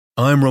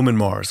I'm Roman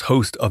Mars,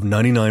 host of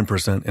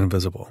 99%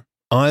 Invisible.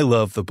 I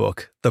love the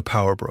book, The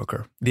Power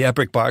Broker, the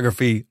epic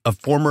biography of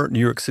former New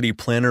York City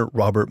planner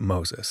Robert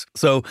Moses.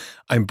 So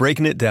I'm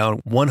breaking it down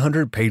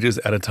 100 pages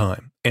at a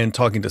time and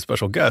talking to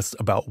special guests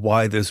about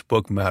why this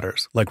book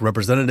matters, like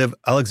Representative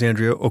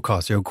Alexandria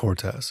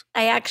Ocasio-Cortez.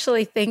 I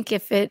actually think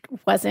if it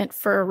wasn't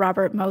for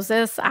Robert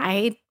Moses,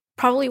 I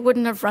probably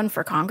wouldn't have run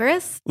for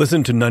Congress.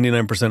 Listen to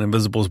 99%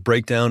 Invisible's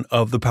breakdown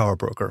of The Power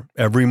Broker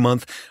every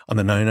month on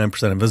the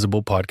 99%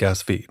 Invisible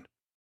podcast feed.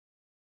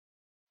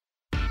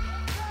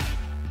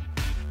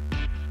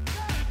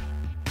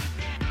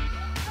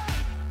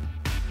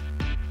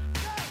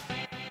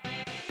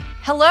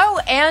 Hello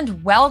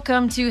and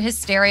welcome to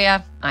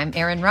Hysteria. I'm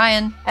Erin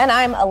Ryan. And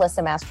I'm Alyssa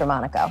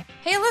Mastromonaco.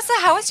 Hey,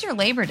 Alyssa, how was your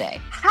Labor Day?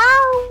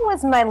 How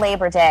was my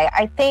Labor Day?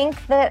 I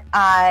think that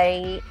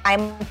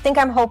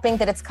I'm hoping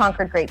that it's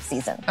Concord grape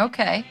season.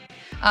 Okay.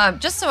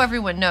 Just so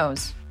everyone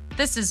knows,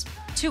 this is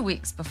 2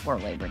 weeks before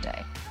Labor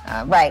Day.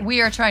 Right.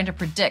 We are trying to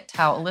predict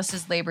how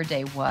Alyssa's Labor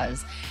Day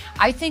was.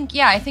 I think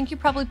you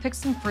probably picked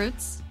some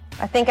fruits.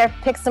 I think I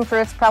picked some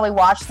fruits, probably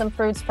washed some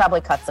fruits, probably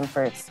cut some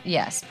fruits.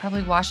 Yes,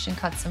 probably washed and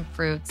cut some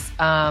fruits.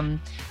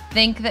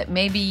 Think that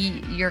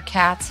maybe your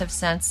cats have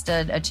sensed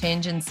a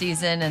change in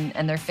season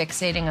and they're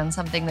fixating on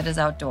something that is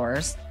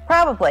outdoors.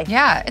 Probably.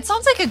 Yeah, it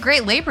sounds like a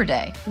great Labor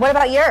Day. What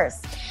about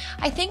yours?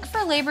 I think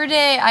for Labor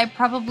Day, I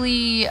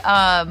probably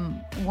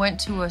went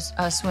to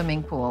a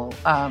swimming pool.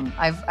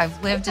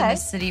 I've lived in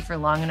this city for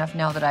long enough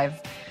now that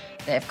I've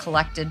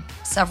collected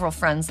several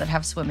friends that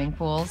have swimming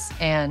pools,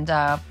 and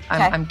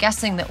I'm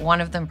guessing that one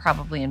of them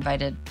probably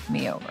invited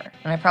me over,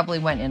 and I probably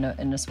went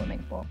in a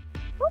swimming pool.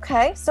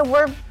 Okay, so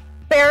we're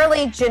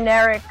fairly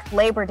generic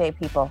Labor Day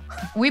people.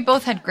 We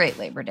both had great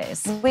Labor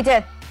Days. We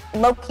did.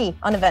 Low-key,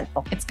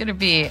 uneventful. It's going to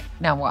be,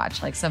 now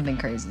watch, like something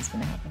crazy is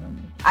going to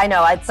happen. I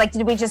know. It's like,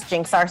 did we just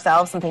jinx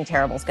ourselves? Something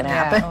terrible is going to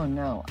happen. Oh,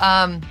 no.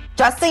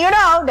 Just so you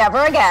know, never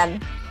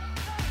again.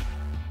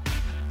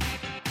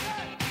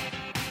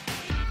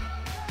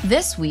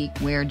 This week,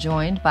 we're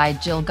joined by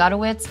Jill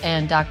Gutowitz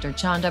and Dr.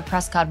 Chanda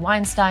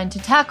Prescod-Weinstein to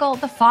tackle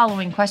the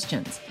following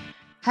questions.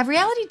 Have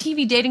reality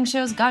TV dating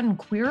shows gotten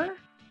queerer?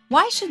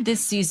 Why should this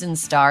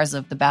season's stars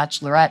of The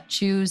Bachelorette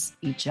choose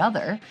each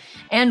other?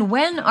 And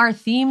when are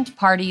themed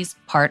parties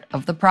part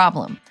of the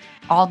problem?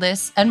 All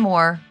this and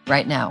more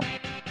right now.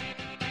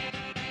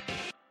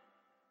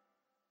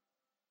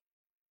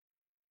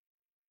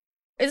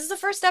 This is the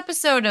first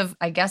episode of,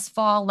 I guess,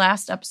 fall,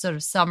 last episode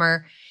of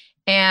summer.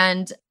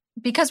 And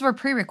because we're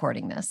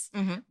pre-recording this,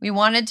 we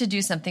wanted to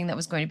do something that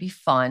was going to be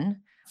fun,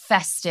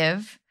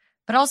 festive,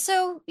 but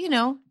also,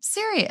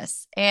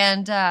 serious.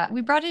 And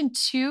we brought in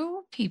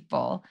two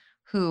people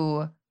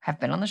who have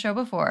been on the show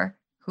before,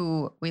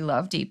 who we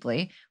love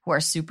deeply, who are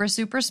super,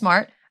 super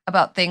smart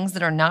about things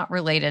that are not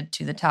related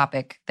to the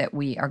topic that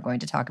we are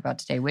going to talk about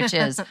today, which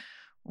is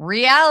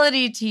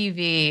reality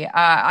TV.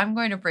 I'm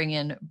going to bring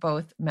in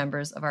both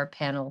members of our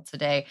panel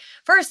today.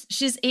 First,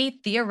 she's a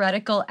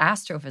theoretical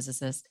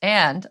astrophysicist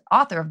and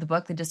author of the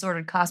book, The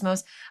Disordered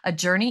Cosmos, A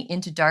Journey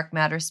into Dark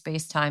Matter,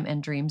 Space-Time,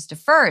 and Dreams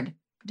Deferred.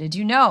 Did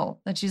you know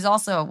that she's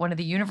also one of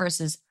the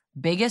universe's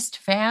biggest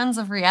fans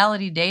of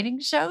reality dating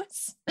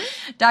shows?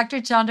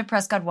 Dr. Chanda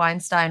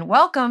Prescod-Weinstein,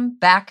 welcome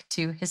back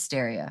to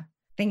Hysteria.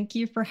 Thank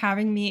you for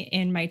having me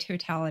in my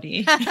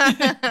totality.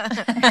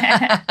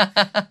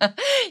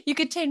 You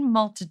contain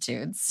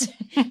multitudes.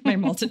 My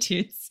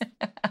multitudes.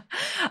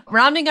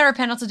 Rounding out our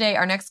panel today,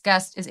 our next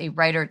guest is a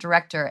writer,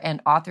 director,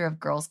 and author of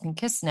Girls Can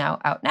Kiss Now,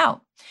 out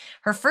now.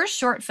 Her first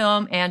short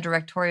film and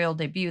directorial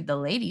debut, The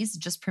Ladies,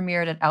 just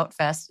premiered at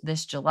Outfest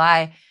this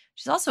July.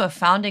 She's also a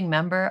founding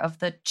member of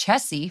the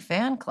Chessie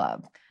fan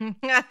club.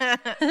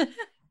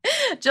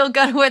 Jill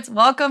Gutowitz,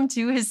 welcome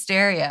to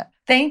Hysteria.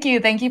 Thank you.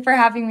 Thank you for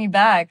having me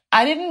back.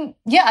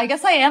 I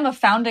guess I am a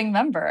founding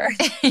member,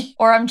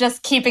 or I'm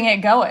just keeping it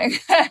going.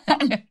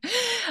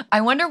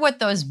 I wonder what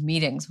those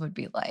meetings would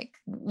be like.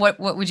 What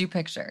would you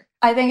picture?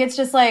 I think it's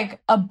just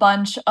like a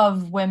bunch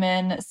of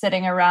women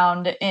sitting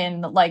around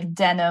in like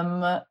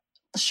denim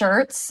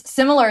shirts,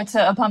 similar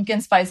to a pumpkin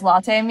spice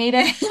latte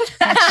meeting,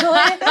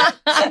 actually.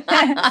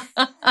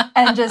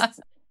 And just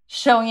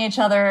showing each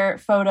other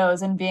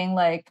photos and being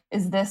like,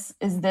 is this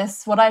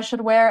what I should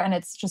wear? And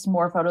it's just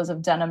more photos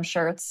of denim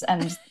shirts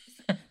and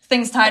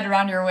things tied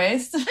around your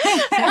waist.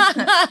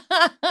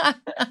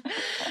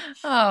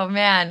 Oh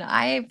man,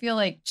 I feel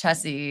like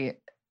Chessie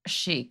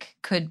chic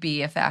could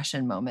be a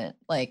fashion moment,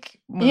 like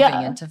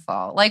moving into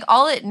fall. Like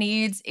all it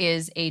needs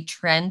is a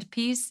trend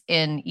piece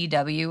in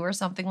EW or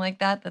something like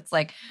that. That's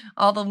like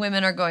all the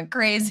women are going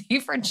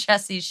crazy for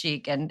Chessie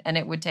chic and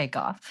it would take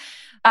off.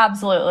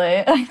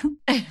 Absolutely.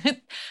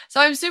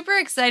 So I'm super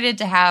excited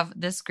to have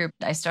this group.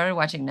 I started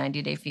watching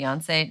 90 Day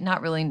Fiancé,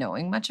 not really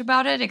knowing much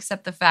about it,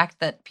 except the fact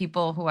that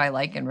people who I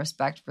like and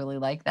respect really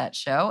like that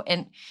show.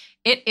 And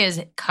it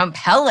is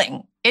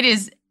compelling. It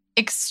is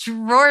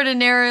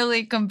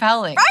extraordinarily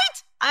compelling.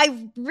 Right?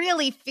 I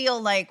really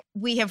feel like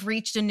we have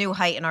reached a new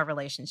height in our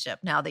relationship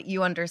now that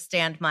you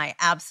understand my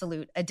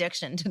absolute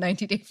addiction to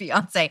 90 Day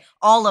Fiancé.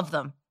 All of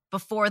them.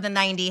 before the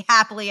 90,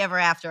 happily ever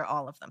after,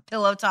 all of them.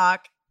 Pillow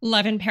Talk.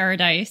 Love in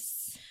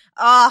Paradise.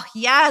 Oh,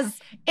 yes.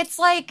 It's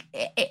like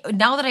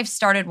now that I've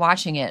started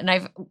watching it and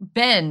I've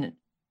been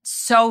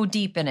so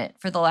deep in it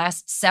for the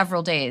last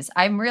several days,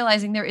 I'm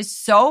realizing there is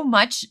so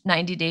much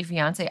 90 Day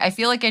Fiancé. I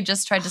feel like I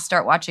just tried to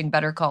start watching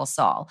Better Call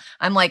Saul.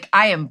 I'm like,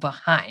 I am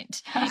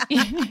behind.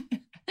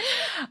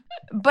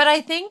 But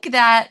I think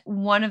that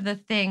one of the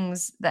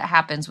things that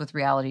happens with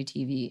reality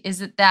TV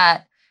is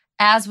that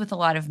as with a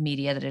lot of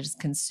media that is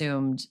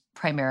consumed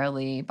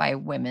primarily by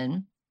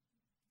women,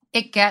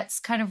 it gets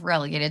kind of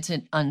relegated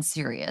to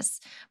unserious.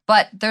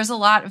 But there's a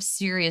lot of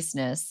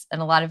seriousness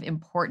and a lot of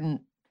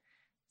important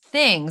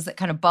things that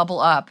kind of bubble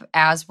up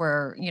as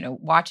we're,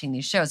 watching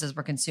these shows, as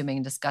we're consuming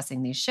and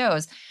discussing these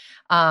shows.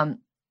 Chanda,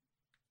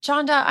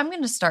 I'm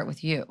going to start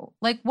with you.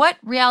 Like, what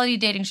reality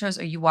dating shows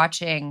are you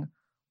watching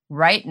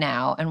right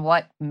now, and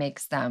what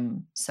makes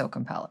them so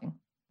compelling?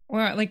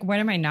 Well, like, what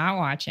am I not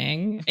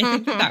watching? I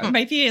think that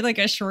might be like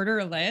a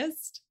shorter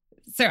list.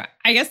 So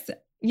I guess,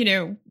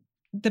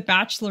 the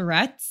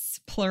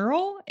Bachelorettes,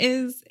 plural,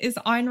 is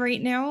on right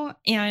now.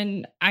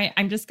 And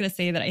I'm just going to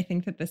say that I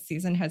think that this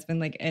season has been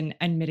like an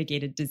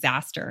unmitigated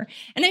disaster.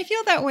 And I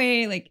feel that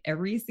way like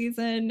every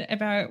season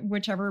about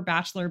whichever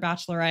Bachelor,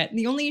 Bachelorette.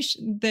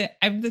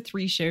 Of the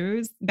three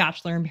shows,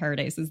 Bachelor in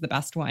Paradise is the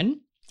best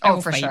one. I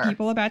will for fight sure.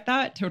 people about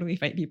that. Totally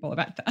fight people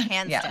about that.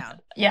 Hands down.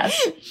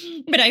 Yes.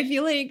 But I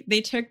feel like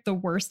they took the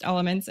worst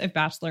elements of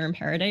Bachelor in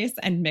Paradise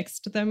and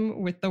mixed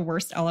them with the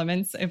worst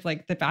elements of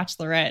like The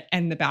Bachelorette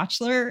and The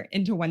Bachelor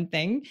into one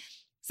thing.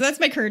 So that's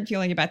my current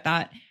feeling about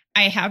that.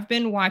 I have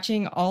been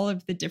watching all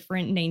of the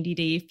different 90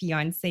 Day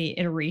Fiancé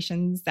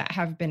iterations that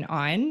have been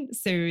on.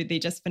 So they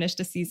just finished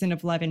a season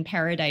of Love in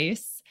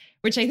Paradise,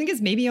 which I think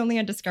is maybe only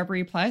on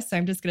Discovery Plus. So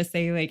I'm just going to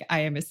say, like, I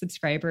am a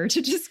subscriber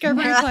to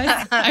Discovery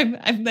Plus.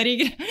 I'm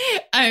letting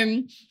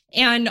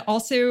and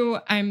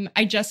also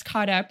I just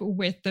caught up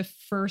with the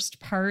first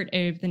part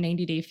of the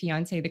 90 Day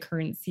Fiancé, the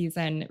current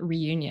season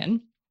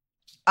reunion.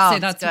 Oh, so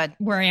that's good.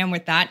 where I am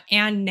with that.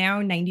 And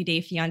now 90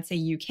 Day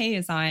Fiancé UK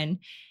is on.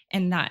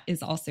 And that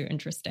is also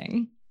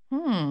interesting.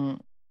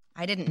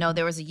 I didn't know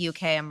there was a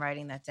UK. I'm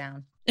writing that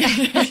down.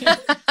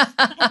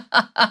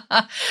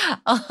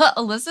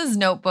 Alyssa's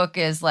notebook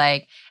is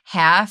like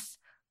half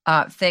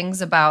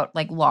things about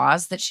like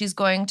laws that she's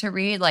going to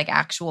read, like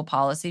actual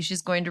policy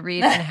she's going to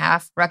read, and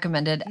half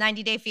recommended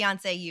 90 Day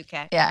Fiancé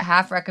UK. Yeah,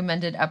 half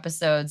recommended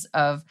episodes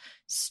of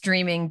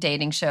streaming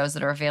dating shows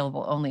that are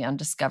available only on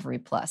Discovery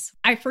Plus.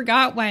 I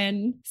forgot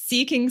when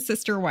Seeking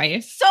Sister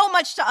Wife. So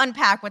much to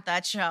unpack with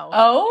that show.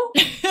 Oh,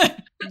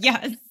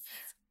 Yes.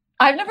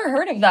 I've never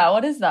heard of that.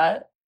 What is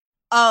that?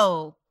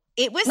 Oh,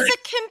 it was the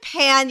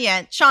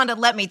companion. Chanda,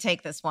 let me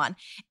take this one.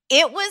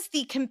 It was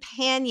the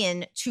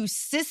companion to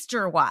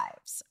Sister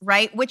Wives,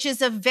 right? Which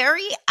is a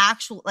very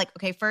actual, like,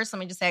 okay, first let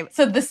me just say.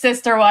 So the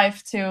sister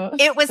wife too.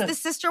 It was the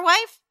sister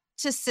wife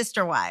to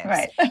Sister Wives.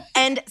 Right.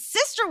 And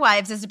Sister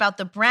Wives is about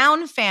the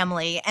Brown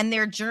family and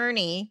their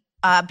journey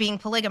being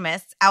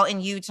polygamists out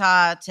in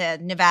Utah to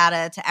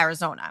Nevada to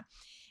Arizona.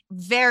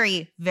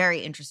 Very,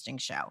 very interesting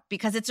show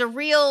because it's a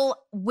real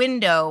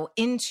window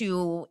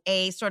into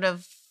a sort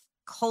of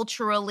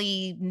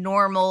culturally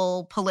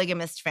normal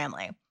polygamist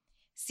family.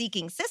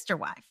 Seeking Sister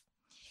Wife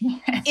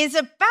is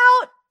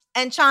about,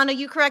 and Chanda,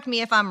 you correct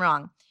me if I'm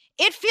wrong,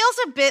 it feels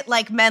a bit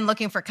like Men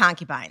Looking for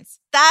Concubines.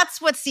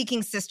 That's what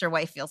Seeking Sister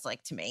Wife feels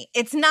like to me.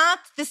 It's not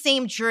the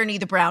same journey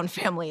the Brown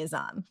family is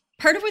on.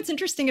 Part of what's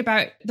interesting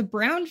about the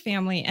Brown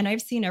family, and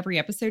I've seen every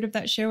episode of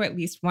that show at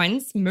least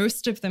once,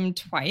 most of them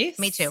twice.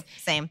 Me too.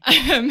 Same.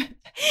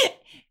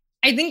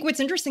 I think what's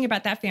interesting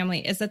about that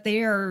family is that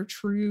they are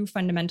true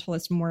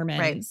fundamentalist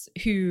Mormons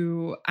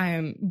who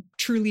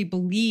truly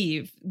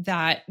believe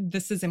that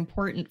this is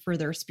important for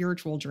their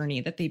spiritual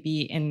journey, that they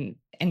be in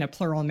a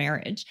plural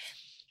marriage.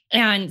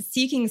 And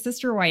Seeking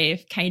Sister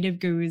Wife kind of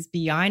goes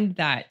beyond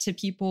that to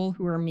people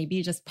who are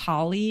maybe just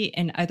poly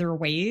in other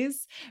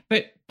ways,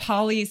 but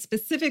poly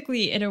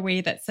specifically in a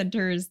way that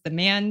centers the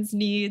man's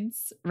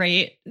needs,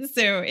 right?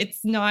 So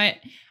it's not,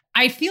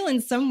 I feel in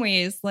some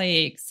ways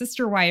like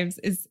Sister Wives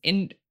is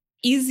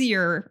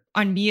easier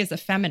on me as a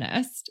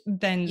feminist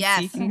than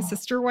Seeking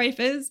Sister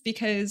Wife is,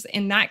 because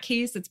in that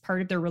case, it's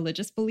part of their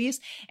religious beliefs.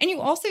 And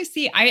you also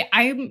see,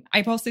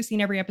 I've also seen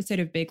every episode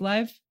of Big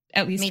Love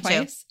at least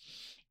twice. Too.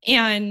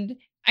 And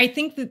I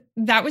think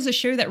that was a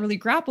show that really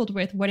grappled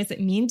with what does it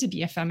mean to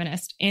be a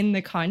feminist in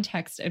the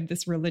context of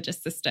this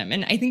religious system.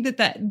 And I think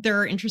that there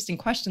are interesting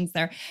questions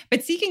there.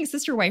 But Seeking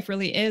Sister Wife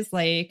really is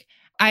like,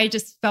 I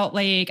just felt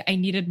like I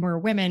needed more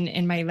women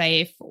in my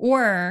life,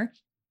 or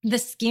the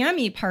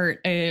scammy part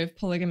of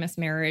polygamous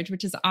marriage,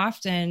 which is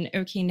often,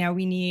 okay, now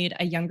we need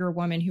a younger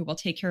woman who will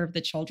take care of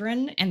the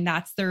children. And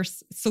that's their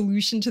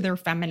solution to their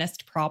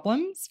feminist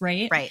problems,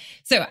 right? Right.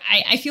 So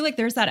I feel like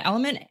there's that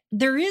element.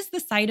 There is the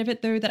side of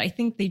it, though, that I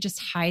think they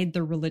just hide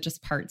the religious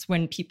parts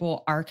when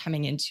people are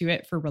coming into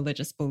it for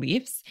religious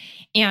beliefs.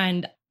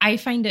 And I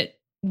find it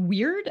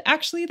weird,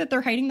 actually, that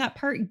they're hiding that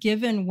part,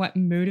 given what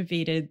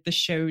motivated the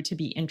show to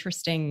be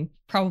interesting,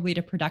 probably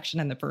to production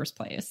in the first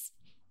place.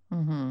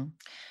 Mm-hmm.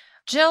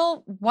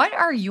 Jill, what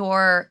are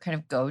your kind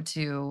of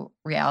go-to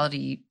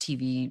reality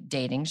TV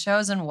dating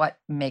shows and what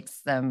makes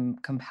them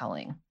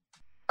compelling?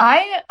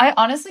 I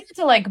honestly get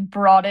to like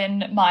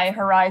broaden my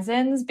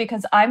horizons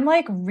because I'm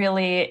like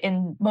really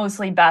in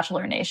mostly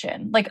Bachelor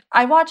Nation. Like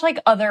I watch like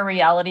other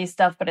reality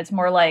stuff, but it's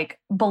more like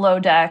Below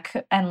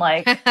Deck and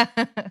like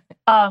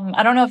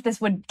I don't know if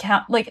this would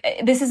count. Like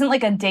this isn't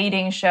like a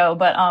dating show,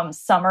 but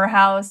Summer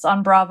House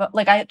on Bravo.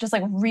 Like I just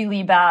like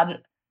really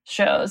bad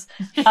shows.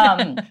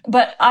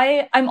 But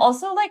I'm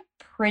also like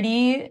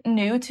pretty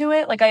new to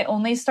it. Like I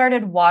only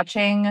started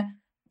watching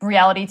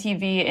reality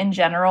TV in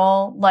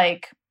general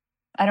like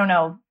I don't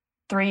know,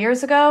 3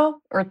 years ago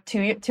or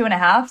two and a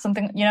half,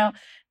 something, you know?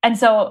 And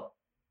so,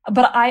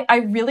 but I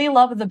really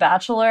love The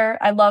Bachelor.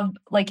 I love,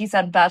 like you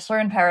said, Bachelor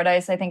in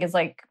Paradise, I think is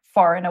like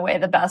far and away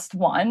the best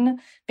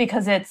one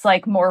because it's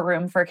like more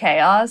room for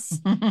chaos.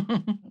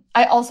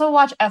 I also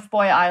watch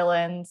F-Boy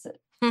Island.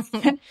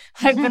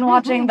 I've been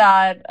watching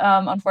that,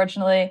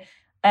 unfortunately.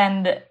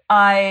 And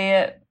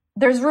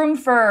there's room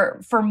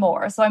for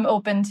more. So I'm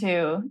open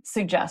to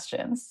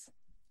suggestions.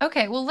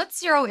 Okay, well, let's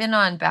zero in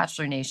on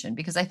Bachelor Nation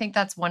because I think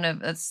that's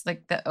that's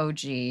like the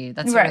OG.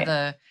 That's sort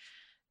of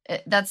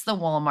that's the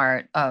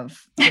Walmart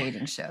of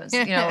dating shows.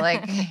 You know,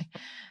 like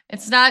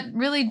it's not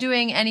really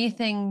doing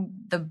anything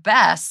the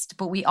best,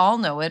 but we all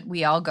know it.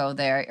 We all go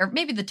there, or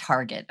maybe the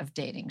Target of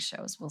dating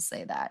shows. We'll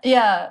say that.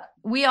 Yeah,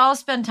 we all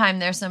spend time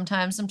there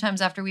sometimes. Sometimes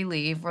after we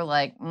leave, we're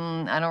like,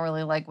 I don't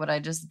really like what I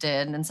just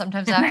did, and then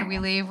sometimes after we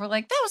leave, we're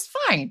like, that was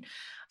fine.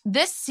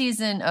 This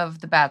season of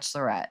The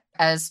Bachelorette,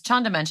 as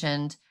Chanda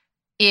mentioned,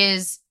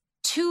 is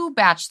 2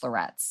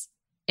 bachelorettes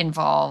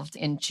involved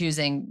in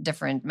choosing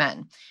different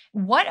men.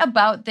 What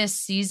about this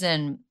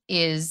season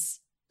is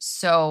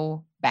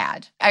so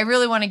bad? I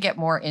really want to get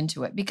more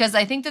into it because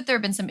I think that there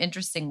have been some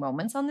interesting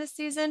moments on this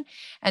season,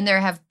 and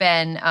there have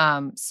been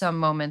some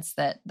moments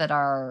that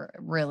are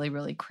really,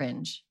 really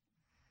cringe.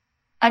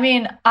 I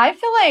mean, I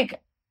feel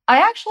like I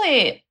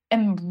actually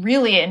am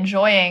really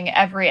enjoying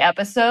every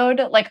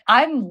episode. Like,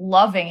 I'm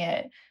loving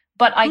it,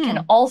 but I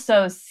can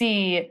also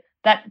see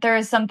that there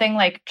is something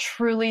like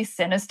truly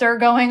sinister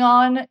going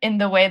on in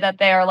the way that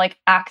they are like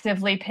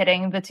actively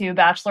pitting the 2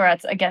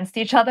 bachelorettes against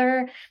each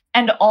other.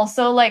 And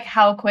also like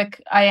how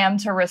quick I am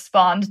to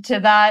respond to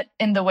that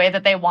in the way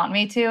that they want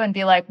me to and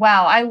be like,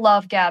 wow, I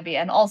love Gabby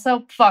and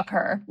also fuck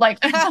her. Like,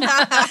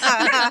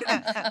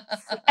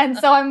 and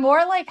so I'm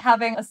more like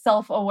having a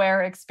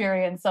self-aware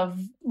experience of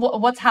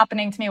what's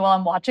happening to me while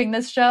I'm watching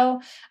this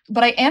show.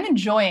 But I am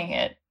enjoying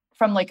it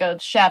from like a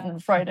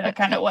Schadenfreude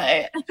kind of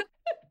way.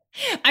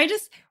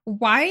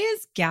 Why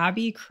is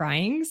Gabby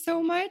crying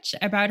so much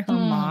about her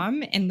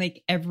mom in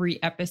like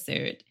every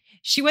episode?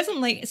 She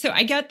wasn't like, so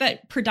I get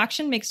that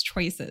production makes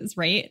choices,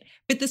 right?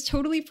 But this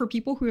totally, for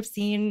people who have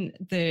seen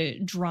the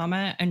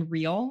drama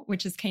Unreal,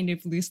 which is kind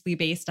of loosely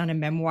based on a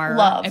memoir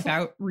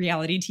about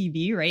reality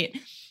TV, right?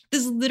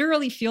 This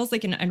literally feels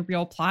like an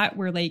Unreal plot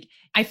where like,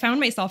 I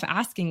found myself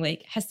asking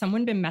like, has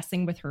someone been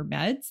messing with her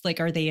meds? Like,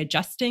 are they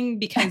adjusting?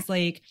 Because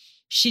like,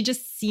 she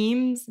just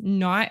seems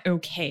not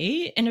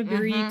okay in a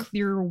very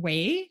clear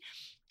way.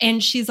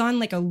 And she's on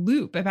like a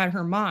loop about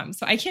her mom.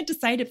 So I can't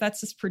decide if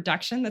that's just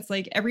production. That's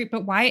like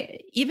but why,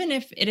 even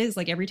if it is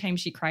like every time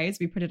she cries,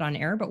 we put it on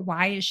air, but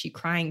why is she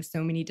crying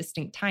so many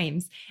distinct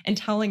times and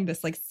telling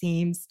this like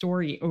same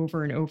story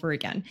over and over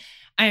again?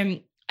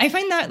 I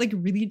find that like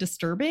really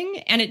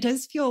disturbing. And it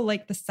does feel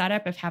like the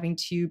setup of having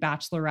 2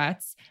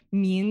 bachelorettes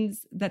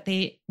means that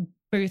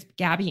both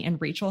Gabby and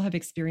Rachel have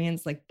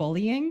experienced like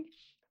bullying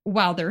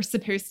while they're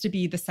supposed to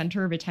be the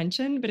center of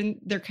attention, but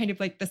they're kind of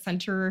like the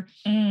center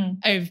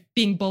of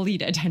being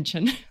bullied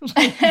attention.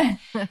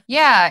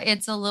 Yeah,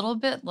 it's a little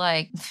bit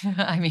like,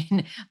 I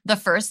mean, the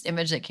first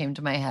image that came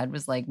to my head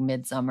was like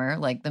Midsummer,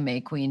 like the May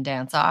Queen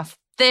dance off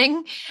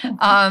thing.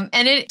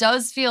 And it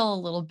does feel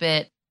a little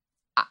bit,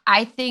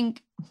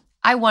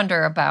 I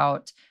wonder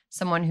about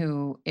someone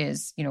who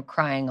is,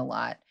 crying a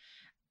lot.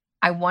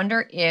 I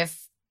wonder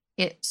if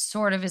it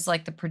sort of is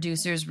like the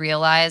producers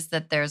realize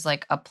that there's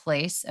like a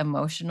place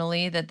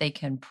emotionally that they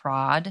can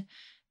prod,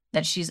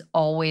 that she's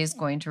always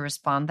going to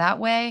respond that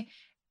way.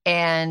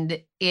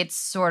 And it's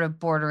sort of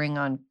bordering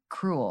on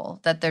cruel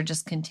that they're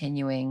just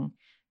continuing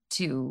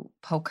to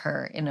poke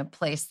her in a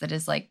place that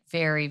is like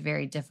very,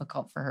 very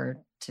difficult for her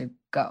to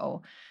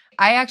go.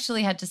 I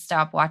actually had to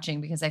stop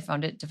watching because I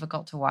found it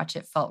difficult to watch.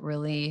 It felt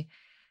really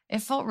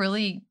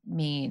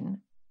mean.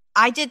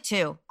 I did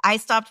too. I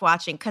stopped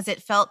watching because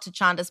it felt, to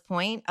Chanda's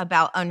point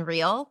about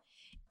Unreal,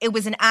 it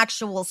was an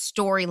actual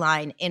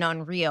storyline in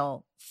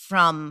Unreal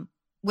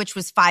which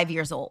was 5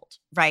 years old,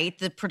 right?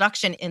 The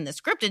production in the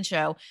scripted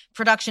show,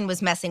 production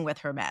was messing with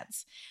her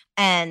meds.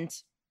 And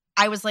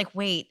I was like,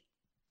 wait,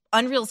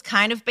 Unreal's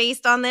kind of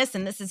based on this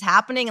and this is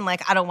happening. And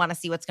like, I don't want to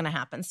see what's going to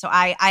happen. So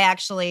I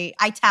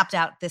tapped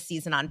out this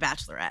season on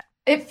Bachelorette.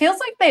 It feels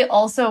like they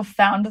also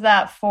found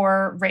that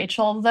for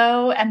Rachel,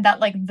 though, and that,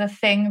 like, the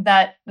thing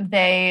that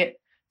they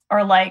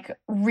are, like,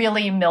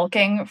 really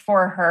milking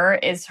for her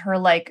is her,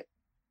 like,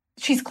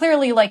 she's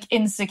clearly, like,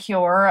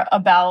 insecure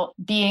about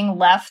being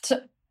left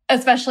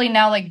especially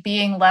now, like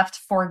being left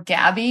for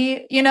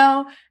Gabby, you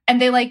know,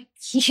 and they like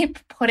keep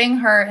putting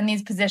her in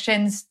these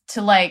positions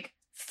to like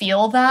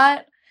feel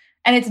that.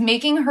 And it's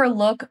making her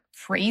look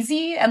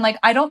crazy. And like,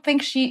 I don't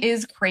think she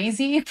is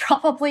crazy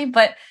probably,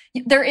 but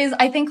there is,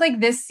 I think like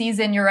this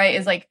season, you're right,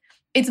 is like,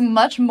 it's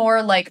much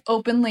more like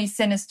openly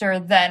sinister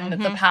than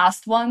the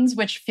past ones,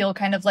 which feel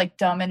kind of like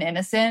dumb and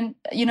innocent,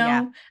 you know?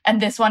 Yeah.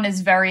 And this one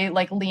is very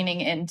like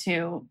leaning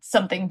into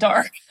something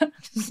dark.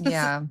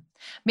 Yeah.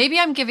 Maybe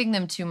I'm giving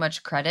them too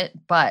much credit,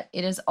 but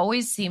it has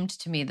always seemed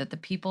to me that the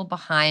people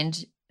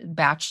behind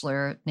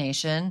Bachelor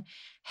Nation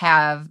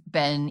have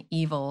been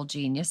evil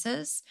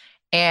geniuses.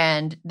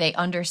 And they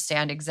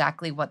understand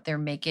exactly what they're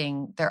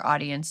making their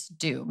audience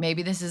do.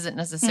 Maybe this isn't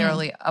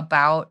necessarily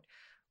about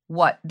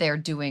what they're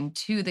doing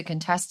to the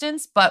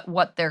contestants, but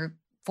what they're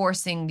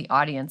forcing the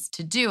audience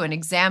to do and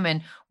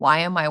examine, why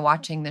am I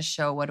watching this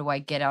show? What do I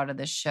get out of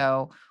this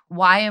show?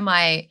 Why am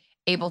I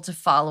able to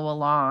follow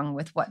along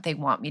with what they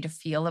want me to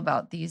feel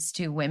about these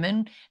two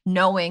women,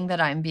 knowing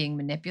that I'm being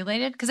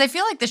manipulated? Because I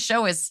feel like the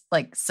show is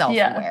like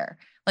self-aware.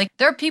 Yeah. Like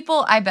there are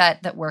people, I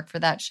bet, that work for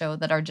that show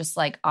that are just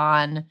like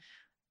on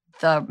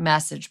the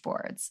message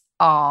boards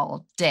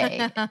all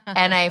day.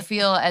 And I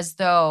feel as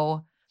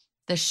though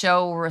the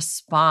show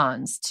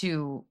responds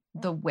to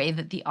the way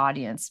that the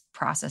audience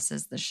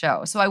processes the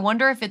show. So I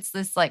wonder if it's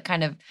this like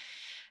kind of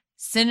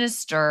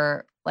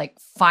sinister, like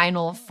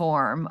final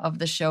form of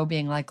the show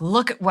being like,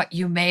 look at what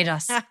you made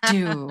us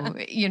do,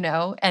 you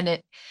know?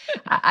 And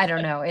I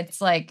don't know.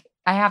 It's like,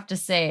 I have to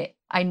say,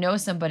 I know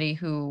somebody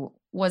who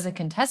was a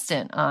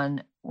contestant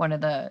on one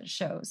of the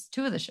shows,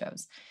 two of the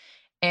shows.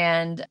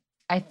 And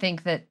I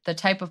think that the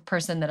type of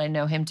person that I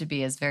know him to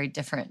be is very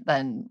different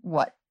than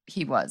what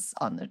he was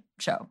on the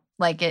show.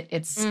 Like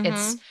it's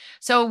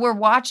so we're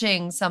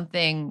watching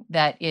something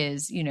that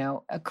is, you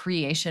know, a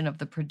creation of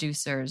the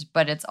producers,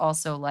 but it's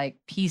also like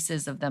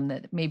pieces of them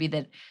that maybe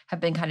that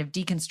have been kind of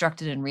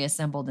deconstructed and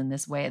reassembled in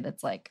this way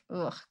that's like,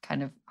 ugh,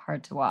 kind of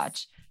hard to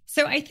watch.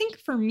 So I think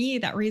for me,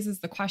 that raises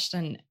the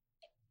question,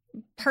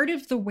 part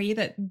of the way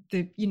that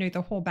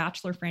the whole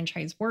Bachelor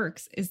franchise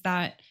works is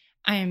that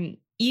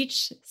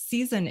each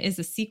season is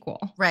a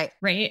sequel.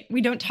 Right.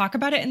 We don't talk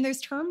about it in those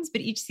terms,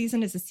 but each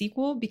season is a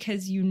sequel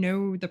because you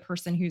know the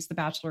person who's the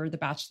Bachelor or the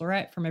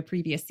Bachelorette from a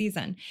previous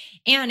season.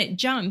 And it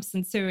jumps.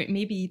 And so it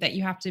may be that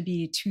you have to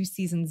be 2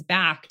 seasons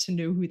back to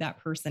know who that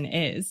person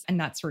is and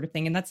that sort of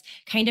thing. And that's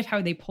kind of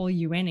how they pull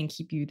you in and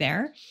keep you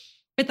there.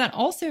 But that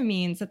also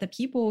means that the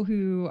people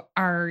who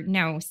are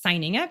now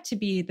signing up to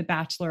be the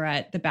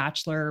Bachelorette, the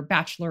Bachelor,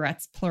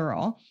 Bachelorettes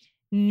plural,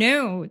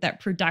 know that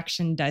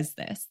production does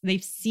this.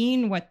 They've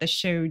seen what the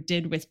show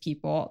did with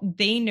people.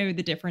 They know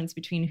the difference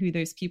between who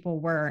those people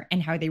were and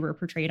how they were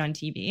portrayed on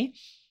TV.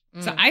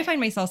 So I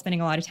find myself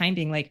spending a lot of time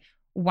being like,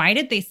 why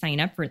did they sign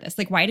up for this?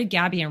 Like, why did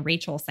Gabby and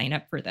Rachel sign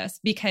up for this?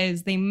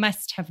 Because they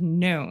must have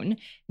known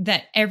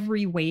that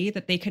every way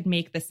that they could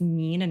make this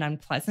mean and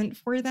unpleasant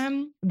for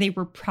them, they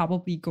were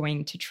probably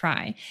going to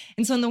try.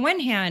 And so on the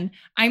one hand,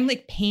 I'm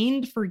like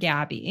pained for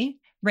Gabby,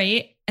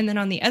 right? And then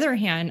on the other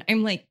hand,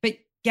 I'm like, but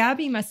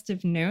Gabby must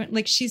have known,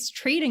 like she's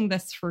trading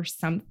this for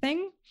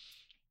something.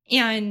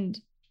 And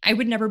I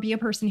would never be a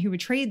person who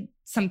would trade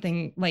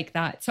something like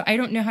that. So I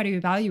don't know how to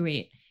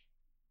evaluate.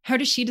 How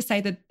does she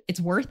decide that it's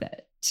worth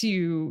it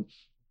to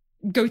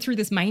go through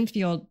this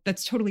minefield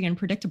that's totally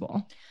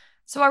unpredictable?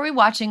 So are we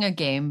watching a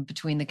game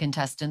between the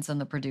contestants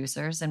and the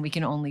producers and we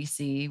can only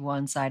see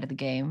one side of the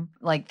game?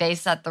 Like they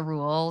set the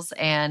rules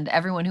and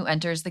everyone who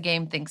enters the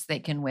game thinks they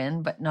can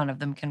win, but none of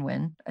them can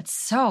win. It's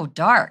so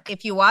dark.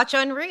 If you watch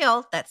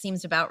Unreal, that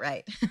seems about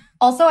right.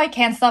 Also, I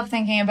can't stop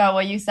thinking about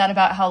what you said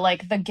about how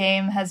like the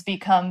game has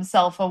become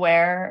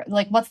self-aware.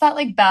 Like what's that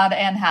like bad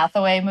Anne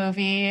Hathaway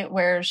movie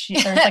where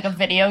there's like a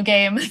video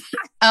game?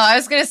 I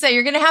was going to say,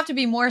 you're going to have to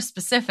be more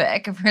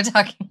specific if we're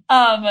talking.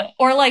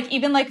 Or like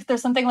even like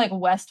there's something like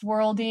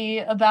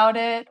Westworld-y about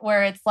it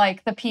where it's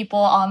like the people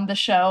on the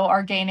show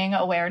are gaining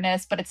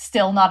awareness, but it's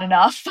still not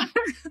enough.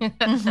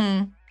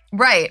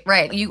 Right.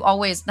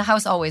 The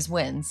house always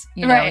wins.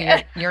 You know,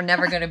 right. You're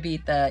never going to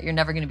beat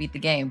the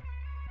game.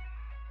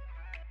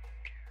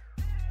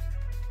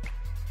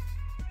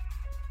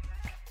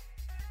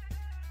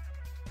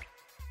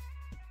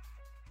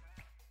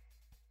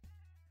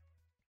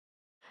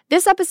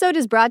 This episode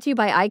is brought to you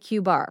by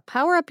IQ Bar.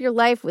 Power up your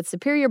life with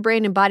superior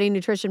brain and body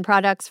nutrition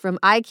products from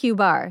IQ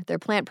Bar. Their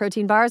plant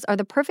protein bars are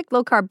the perfect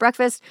low-carb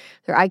breakfast.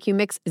 Their IQ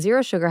Mix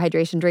zero-sugar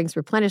hydration drinks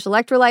replenish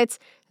electrolytes.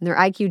 And their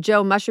IQ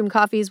Joe mushroom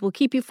coffees will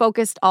keep you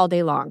focused all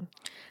day long.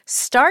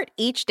 Start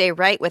each day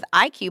right with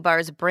IQ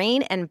Bar's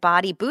brain and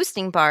body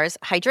boosting bars,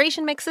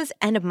 hydration mixes,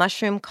 and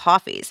mushroom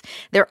coffees.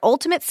 Their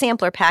ultimate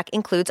sampler pack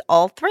includes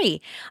all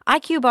 3.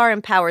 IQ Bar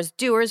empowers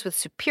doers with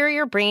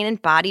superior brain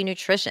and body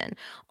nutrition.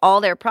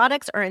 All their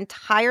products are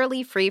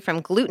entirely free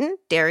from gluten,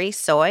 dairy,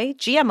 soy,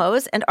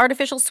 GMOs, and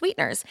artificial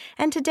sweeteners.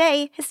 And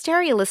today,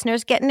 Hysteria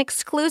listeners get an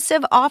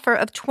exclusive offer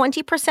of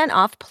 20%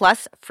 off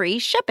plus free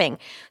shipping.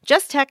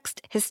 Just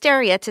text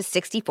Hysteria to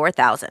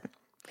 64,000.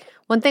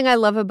 One thing I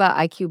love about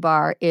IQ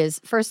Bar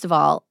is, first of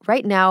all,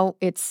 right now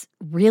it's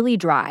really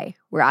dry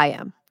where I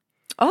am.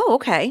 Oh,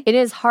 okay. It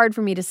is hard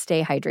for me to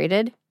stay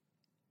hydrated.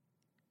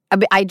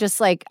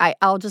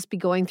 I'll just be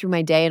going through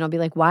my day and I'll be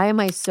like, why am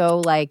I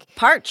so like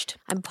Parched?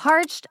 I'm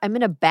parched. I'm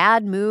in a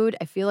bad mood.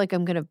 I feel like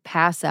I'm going to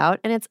pass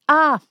out. And it's,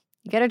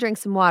 you got to drink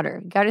some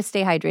water. You got to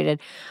stay hydrated.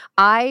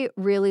 I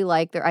really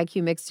like their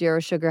IQ Mix Zero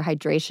Sugar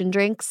hydration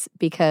drinks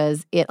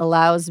because it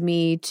allows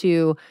me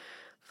to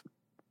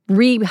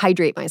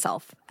rehydrate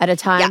myself at a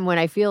time when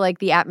I feel like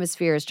the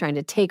atmosphere is trying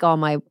to take all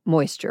my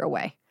moisture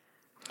away.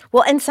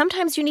 Well, and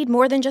sometimes you need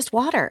more than just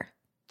water.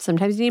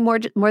 Sometimes you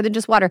need more than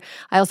just water.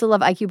 I also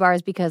love IQ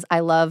Bars because I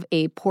love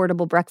a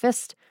portable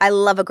breakfast. I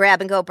love a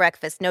grab-and-go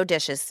breakfast, no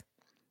dishes.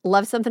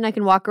 Love something I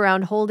can walk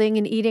around holding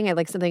and eating. I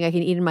like something I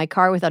can eat in my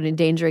car without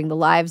endangering the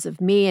lives of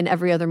me and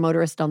every other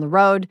motorist on the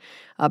road.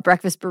 A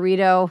breakfast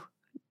burrito,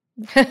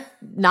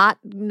 not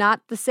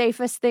the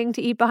safest thing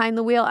to eat behind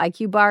the wheel.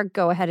 IQ Bar,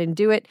 go ahead and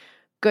do it.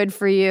 Good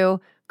for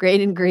you. Great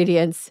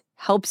ingredients.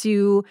 Helps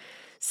you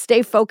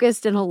stay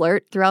focused and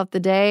alert throughout the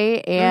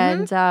day.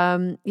 And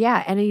and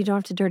you don't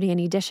have to dirty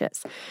any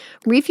dishes.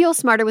 Refuel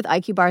smarter with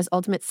IQ Bar's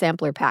Ultimate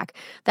Sampler Pack.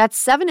 That's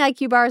 7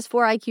 IQ Bars,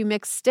 4 IQ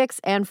Mix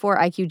sticks, and 4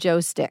 IQ Joe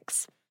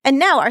sticks. And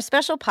now our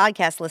special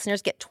podcast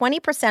listeners get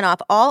 20%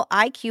 off all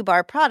IQ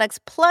Bar products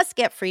plus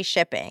get free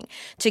shipping.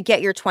 To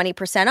get your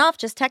 20% off,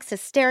 just text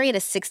Hysteria to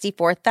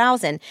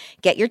 64,000.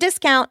 Get your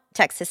discount,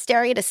 text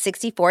Hysteria to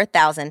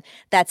 64,000.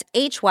 That's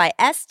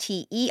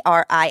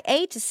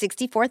HYSTERIA to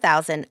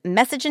 64,000.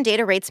 Message and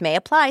data rates may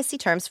apply. See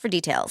terms for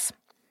details.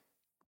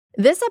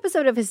 This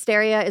episode of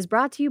Hysteria is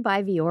brought to you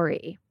by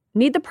Vuori.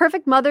 Need the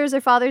perfect Mother's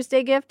or Father's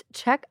Day gift?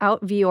 Check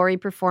out Vuori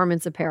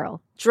Performance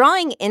Apparel.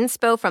 Drawing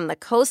inspo from the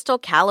coastal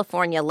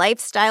California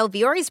lifestyle,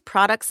 Vuori's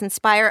products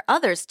inspire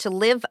others to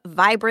live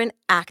vibrant,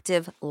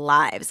 active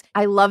lives.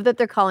 I love that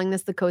they're calling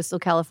this the coastal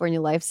California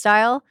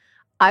lifestyle.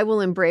 I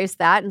will embrace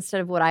that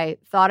instead of what I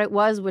thought it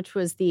was, which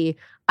was the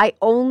I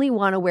only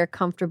want to wear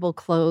comfortable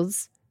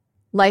clothes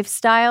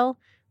lifestyle.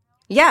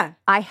 Yeah.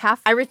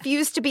 I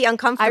refuse to be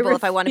uncomfortable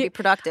if I want to be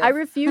productive. I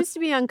refuse to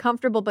be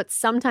uncomfortable, but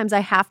sometimes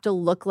I have to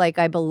look like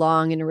I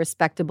belong in a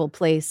respectable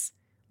place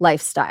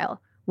lifestyle,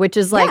 which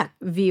is like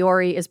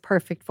Vuori is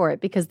perfect for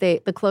it because the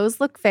clothes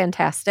look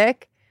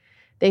fantastic.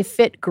 They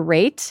fit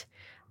great.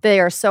 They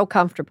are so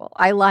comfortable.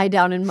 I lie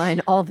down in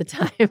mine all the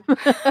time.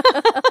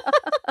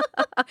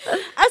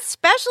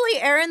 Especially,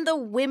 Erin, the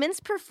women's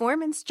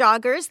performance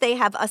joggers. They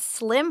have a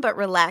slim but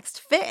relaxed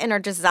fit and are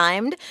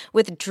designed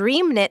with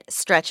dream knit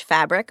stretch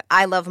fabric.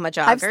 I love my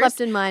joggers. I've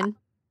slept in mine.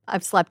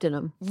 I've slept in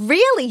them.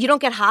 Really? You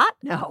don't get hot?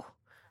 No.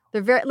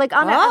 They're very, like,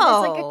 it's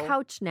like a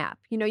couch nap.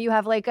 You know, you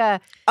have like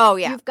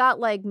you've got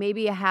like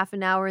maybe a half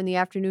an hour in the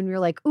afternoon. You're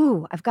like,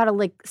 ooh, I've got a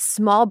like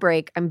small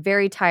break. I'm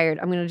very tired.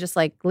 I'm going to just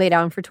like lay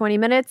down for 20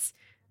 minutes.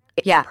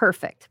 Yeah.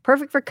 Perfect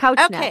for couch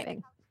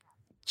napping.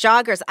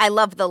 Joggers. I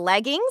love the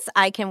leggings.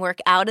 I can work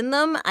out in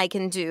them. I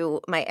can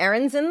do my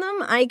errands in them.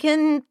 I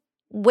can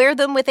wear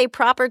them with a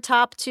proper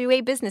top to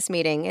a business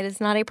meeting. It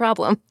is not a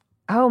problem.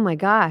 Oh my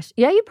gosh.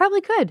 Yeah, you probably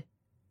could.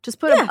 Just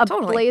put a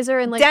blazer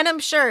and like denim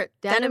shirt,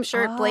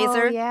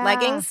 blazer,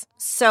 leggings.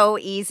 So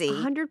easy.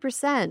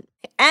 100%.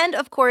 And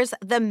of course,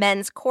 the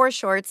men's core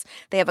shorts.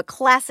 They have a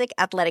classic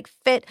athletic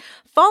fit,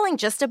 falling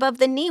just above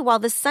the knee, while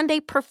the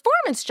Sunday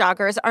performance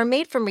joggers are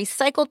made from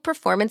recycled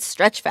performance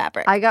stretch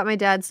fabric. I got my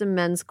dad some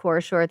men's core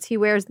shorts. He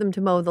wears them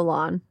to mow the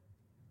lawn.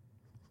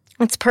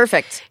 It's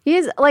perfect. He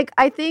is like,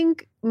 I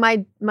think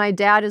my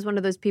dad is one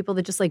of those people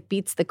that just like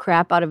beats the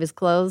crap out of his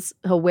clothes.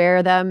 He'll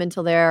wear them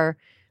until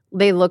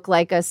they look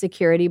like a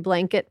security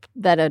blanket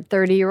that a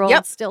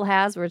 30-year-old still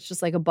has, where it's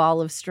just like a ball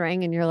of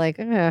string, and you're like,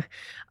 ugh.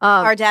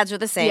 Our dads are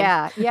the same.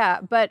 Yeah.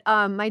 But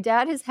my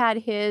dad has had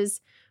his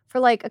for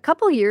like a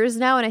couple years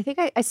now, and I think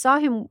I saw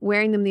him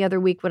wearing them the other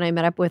week when I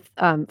met up with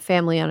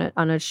family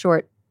on a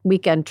short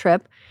weekend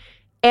trip,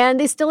 and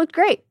they still looked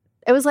great.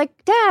 It was like,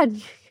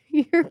 Dad,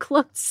 your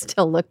clothes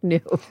still look new.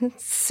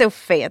 So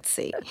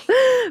fancy.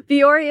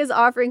 Vuori is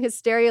offering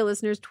Hysteria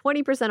listeners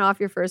 20% off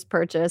your first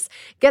purchase.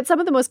 Get some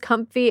of the most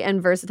comfy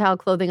and versatile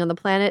clothing on the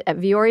planet at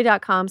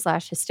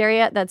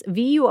vuori.com/hysteria. That's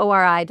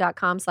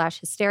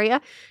VUORI.com/hysteria.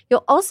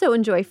 You'll also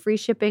enjoy free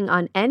shipping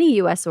on any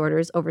U.S.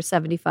 orders over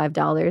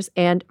 $75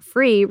 and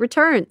free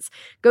returns.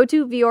 Go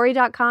to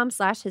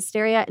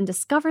vuori.com/hysteria and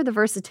discover the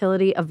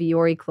versatility of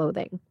Vuori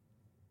clothing.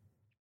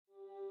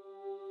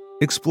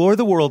 Explore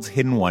the world's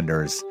hidden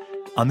wonders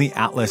on the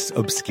Atlas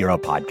Obscura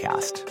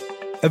podcast.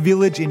 A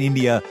village in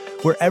India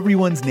where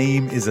everyone's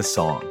name is a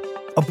song.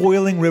 A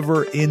boiling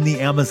river in the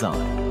Amazon.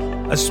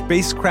 A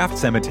spacecraft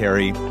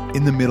cemetery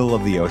in the middle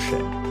of the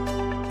ocean.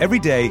 Every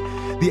day,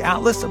 the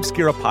Atlas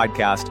Obscura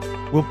podcast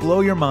will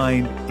blow your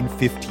mind in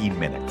 15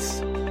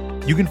 minutes.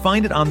 You can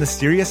find it on the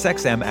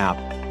SiriusXM app,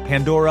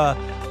 Pandora,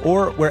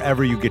 or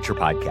wherever you get your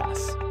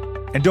podcasts.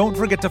 And don't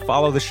forget to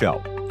follow the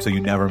show so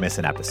you never miss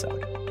an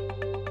episode.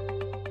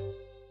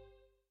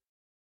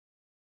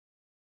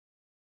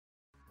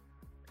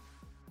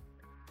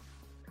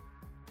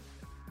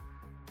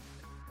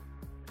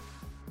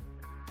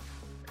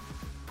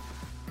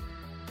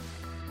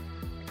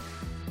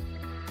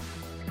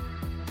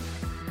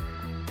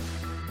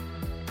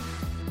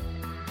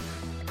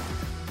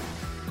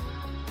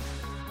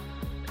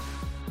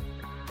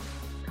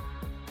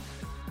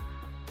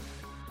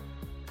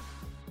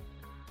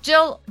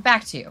 Jill,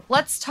 back to you.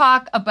 Let's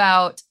talk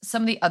about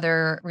some of the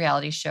other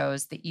reality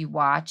shows that you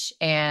watch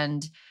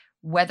and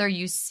whether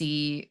you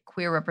see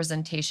queer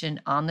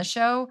representation on the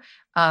show,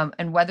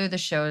 and whether the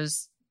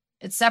shows,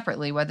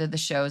 separately, whether the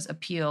shows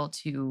appeal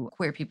to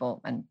queer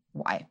people and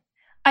why.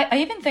 I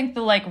even think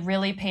the like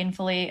really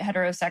painfully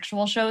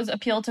heterosexual shows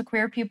appeal to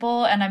queer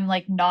people, and I'm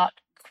like not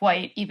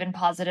quite even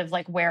positive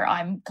like where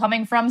I'm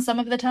coming from some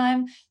of the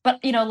time.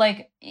 But you know,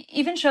 like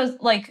even shows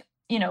like,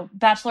 you know,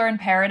 Bachelor in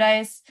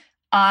Paradise,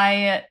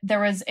 there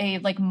was a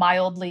like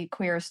mildly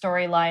queer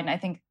storyline, I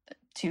think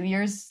 3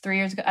 years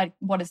ago.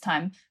 What is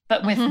time?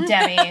 But with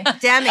Demi.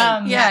 Demi.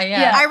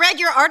 Yeah. I read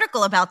your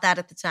article about that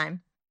at the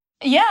time.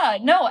 Yeah,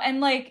 no. And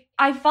like,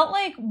 I felt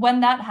like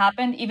when that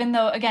happened, even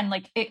though again,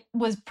 like it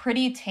was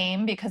pretty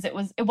tame because it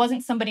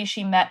wasn't somebody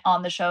she met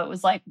on the show. It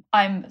was like,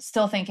 I'm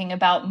still thinking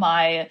about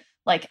my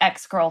like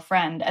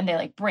ex-girlfriend, and they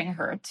like bring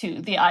her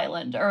to the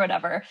island or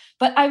whatever.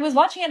 But I was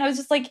watching it and I was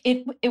just like,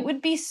 it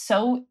would be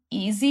so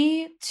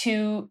easy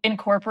to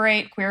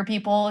incorporate queer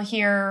people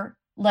here.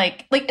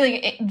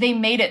 They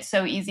made it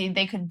so easy.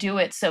 They could do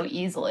it so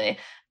easily.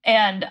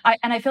 And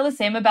I feel the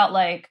same about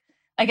like,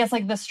 I guess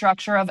like the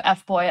structure of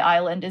F-Boy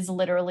Island is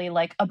literally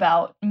like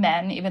about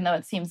men, even though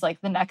it seems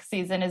like the next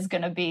season is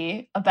going to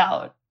be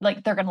about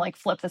like, they're going to like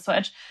flip the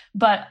switch.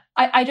 But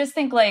I just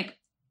think like,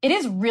 it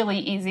is really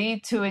easy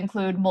to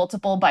include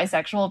multiple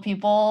bisexual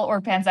people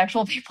or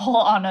pansexual people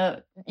on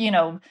a, you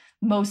know,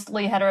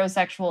 mostly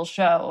heterosexual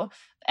show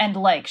and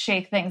like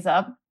shake things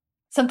up.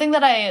 Something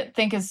that I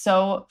think is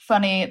so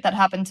funny that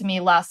happened to me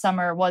last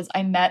summer was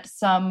I met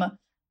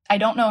I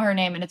don't know her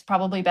name, and it's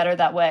probably better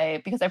that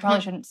way because I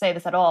probably shouldn't say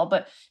this at all,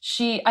 but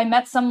I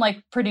met some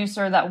like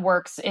producer that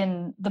works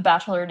in the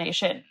Bachelor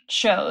Nation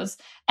shows.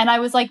 And I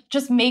was like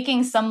just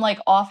making some like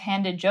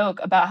offhanded joke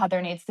about how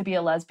there needs to be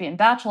a lesbian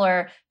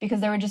bachelor because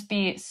there would just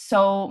be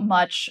so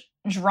much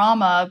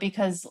drama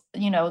because,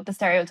 you know, the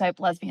stereotype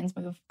lesbians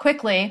move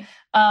quickly.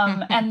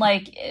 And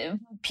like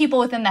people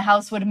within the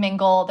house would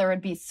mingle. There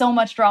would be so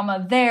much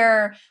drama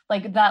there,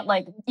 like that,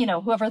 like, you know,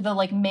 whoever the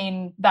like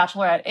main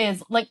bachelorette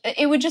is, like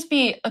it would just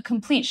be a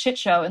complete shit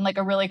show in like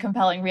a really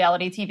compelling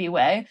reality TV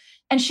way.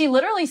 And she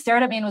literally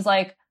stared at me and was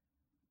like,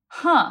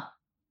 huh,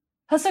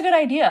 that's a good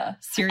idea.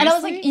 Seriously? And I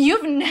was like,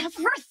 you've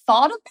never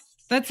thought of that?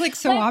 That's like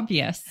so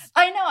obvious.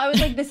 I know. I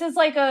was like, this is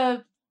like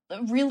a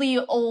really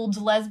old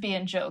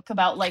lesbian joke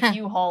about like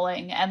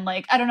U-hauling and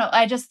like, I don't know.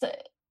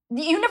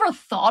 You never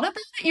thought about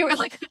it? You were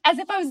like, as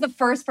if I was the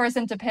first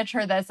person to pitch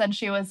her this. And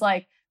she was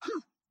like, huh,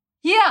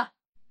 yeah.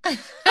 So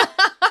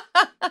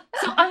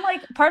I'm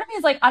like, part of me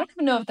is like, I don't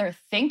even know if they're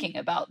thinking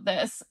about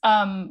this,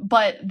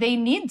 but they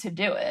need to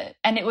do it.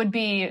 And it would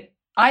be,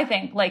 I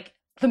think, like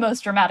the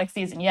most dramatic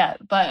season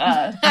yet.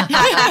 But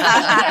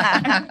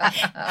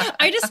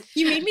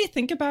you made me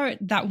think about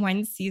that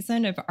one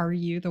season of Are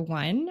You the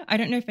One? I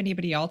don't know if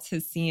anybody else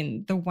has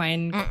seen the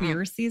one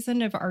queer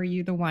season of Are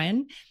You the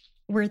One,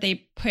 where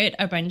they put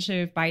a bunch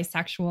of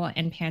bisexual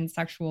and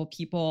pansexual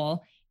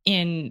people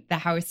in the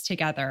house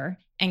together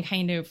and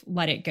kind of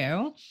let it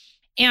go.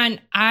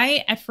 And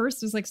I, at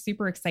first, was like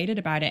super excited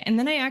about it. And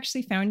then I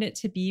actually found it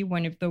to be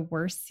one of the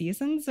worst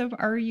seasons of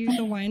Are You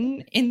the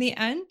One in the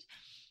end.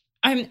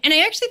 And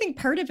I actually think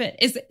part of it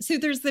is, so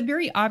there's the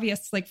very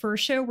obvious, like for a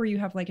show where you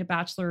have like a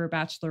bachelor or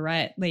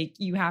bachelorette, like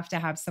you have to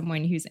have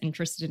someone who's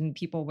interested in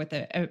people with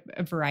a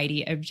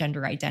variety of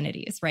gender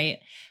identities, right?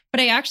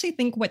 But I actually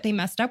think what they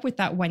messed up with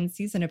that one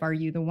season of Are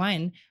You the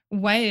One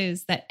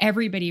was that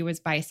everybody was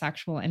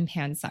bisexual and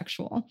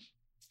pansexual.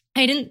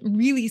 I didn't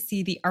really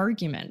see the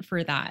argument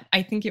for that.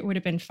 I think it would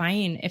have been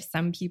fine if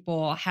some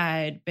people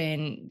had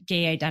been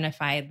gay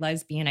identified,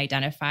 lesbian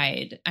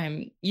identified,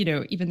 you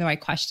know, even though I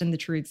question the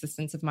true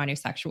existence of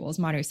monosexuals,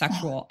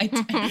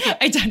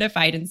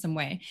 identified in some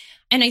way.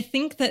 And I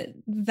think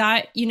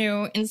that, you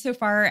know,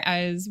 insofar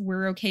as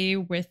we're okay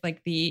with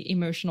like the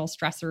emotional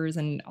stressors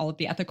and all of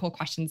the ethical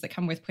questions that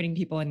come with putting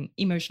people in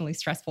emotionally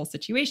stressful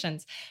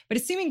situations, but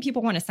assuming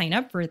people want to sign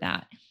up for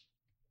that,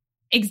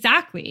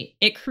 exactly.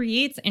 It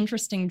creates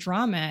interesting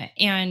drama.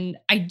 And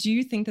I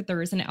do think that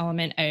there is an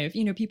element of,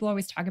 you know, people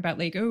always talk about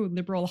like, oh,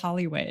 liberal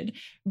Hollywood,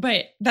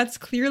 but that's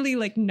clearly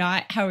like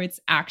not how it's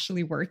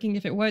actually working.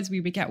 If it was,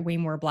 we would get way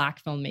more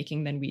Black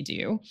filmmaking than we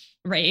do,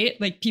 right?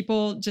 Like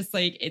people just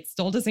like, it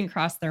still doesn't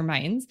cross their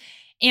minds.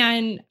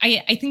 And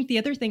I think the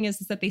other thing is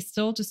that they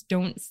still just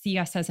don't see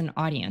us as an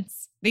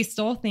audience. They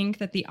still think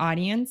that the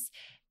audience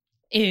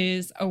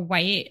is a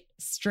white,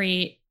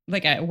 straight,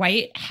 like a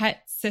white,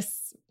 het, cis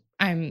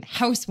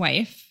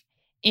housewife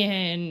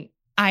in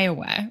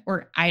Iowa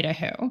or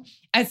Idaho,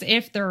 as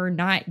if there are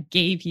not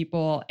gay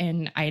people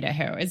in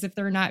Idaho, as if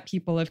there are not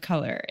people of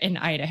color in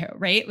Idaho,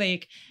 right?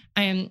 Like,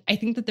 I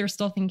think that they're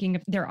still thinking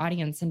of their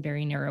audience in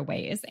very narrow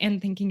ways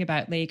and thinking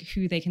about like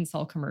who they can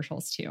sell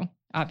commercials to,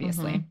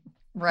 obviously.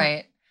 Mm-hmm.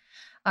 Right.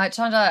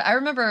 Chanda, I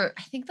remember,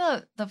 I think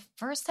the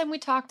first time we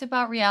talked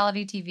about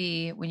reality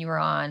TV when you were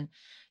on,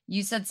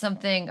 you said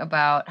something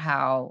about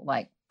how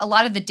like a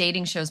lot of the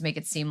dating shows make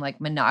it seem like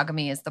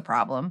monogamy is the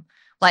problem.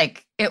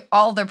 Like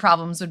all their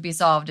problems would be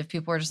solved if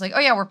people were just like, oh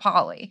yeah, we're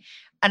poly.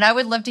 And I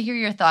would love to hear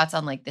your thoughts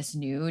on like this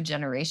new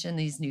generation,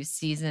 these new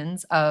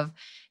seasons of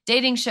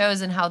dating shows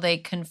and how they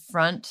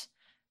confront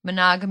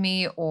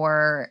monogamy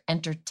or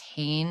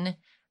entertain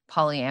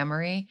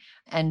polyamory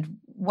and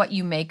what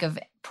you make of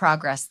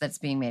progress that's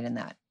being made in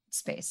that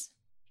space.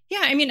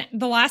 Yeah, I mean,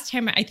 the last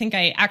time I think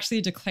I actually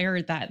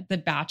declared that The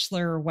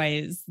Bachelor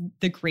was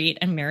the great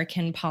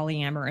American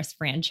polyamorous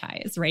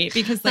franchise, right?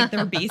 Because like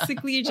they're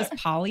basically just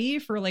poly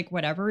for like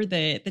whatever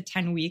the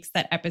 10 weeks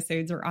that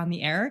episodes are on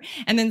the air.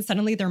 And then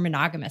suddenly they're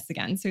monogamous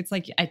again. So it's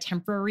like a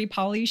temporary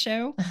poly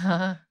show.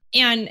 Uh-huh.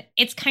 And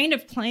it's kind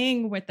of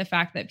playing with the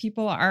fact that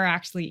people are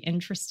actually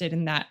interested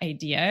in that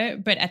idea.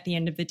 But at the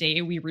end of the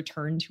day, we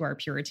return to our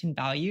Puritan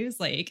values.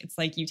 Like, it's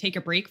like you take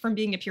a break from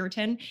being a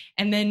Puritan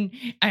and then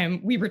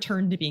we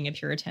return to being a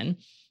Puritan.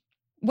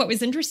 What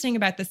was interesting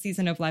about the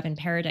season of Love in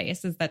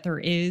Paradise is that there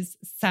is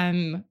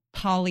some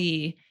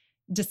poly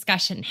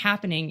discussion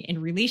happening in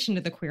relation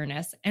to the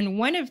queerness. And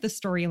one of the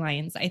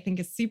storylines I think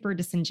is super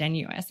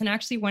disingenuous. And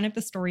actually one of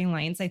the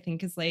storylines I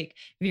think is like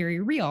very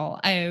real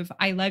of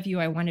I love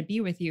you, I want to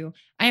be with you.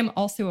 I am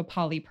also a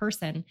poly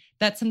person.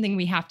 That's something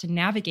we have to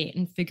navigate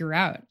and figure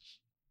out.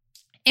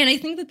 And I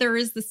think that there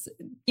is this,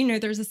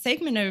 there's a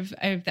segment of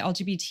the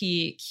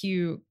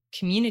LGBTQ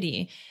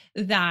community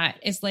that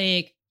is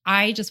like,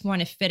 I just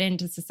want to fit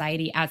into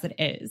society as it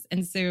is.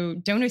 And so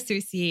don't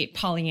associate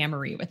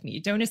polyamory with me.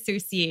 Don't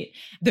associate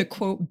the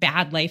quote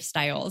bad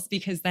lifestyles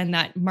because then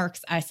that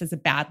marks us as a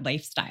bad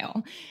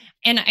lifestyle.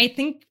 And I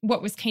think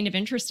what was kind of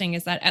interesting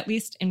is that at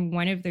least in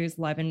one of those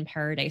Love in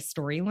Paradise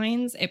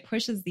storylines, it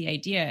pushes the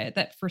idea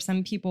that for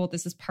some people,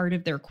 this is part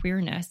of their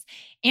queerness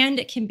and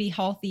it can be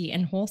healthy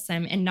and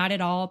wholesome and not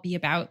at all be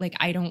about like,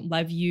 I don't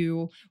love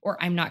you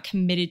or I'm not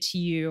committed to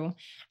you.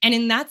 And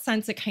in that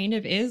sense, it kind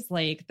of is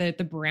like the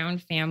Brown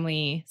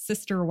family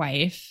sister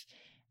wife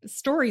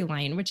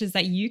storyline, which is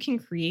that you can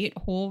create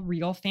whole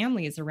real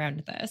families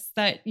around this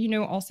that,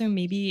 also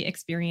maybe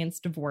experience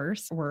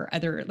divorce or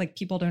other, like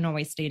people don't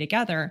always stay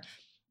together.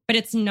 But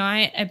it's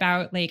not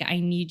about like, I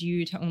need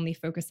you to only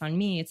focus on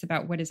me. It's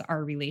about what is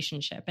our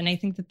relationship. And I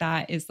think that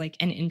that is like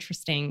an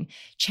interesting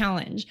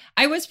challenge.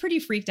 I was pretty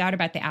freaked out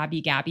about the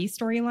Abby Gabby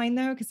storyline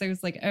though, because I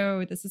was like,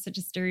 oh, this is such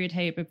a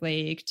stereotype of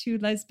like two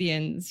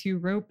lesbians who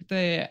rope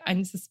the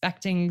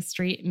unsuspecting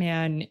straight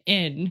man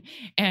in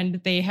and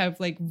they have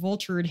like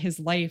vultured his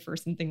life or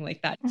something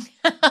like that.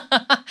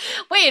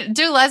 Wait,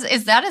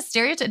 is that a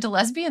stereotype? Do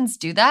lesbians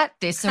do that?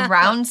 They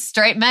surround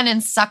straight men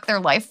and suck their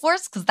life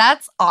force? Because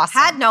that's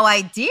awesome. Had no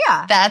idea.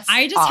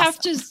 I just have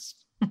to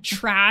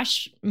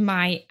trash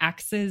my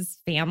ex's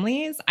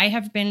families. I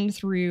have been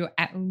through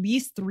at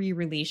least 3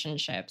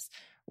 relationships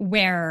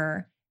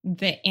where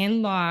the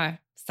in-law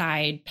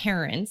side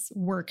parents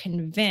were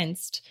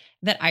convinced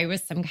that I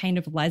was some kind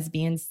of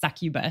lesbian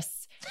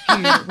succubus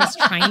who was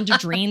trying to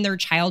drain their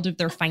child of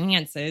their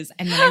finances.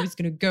 And then I was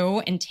going to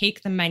go and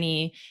take the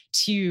money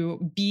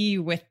to be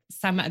with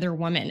some other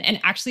woman. And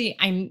actually,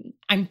 I'm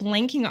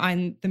blanking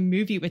on the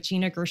movie with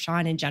Gina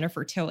Gershon and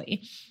Jennifer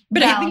Tilly.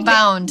 But I think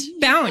Bound.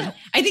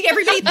 I think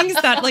everybody thinks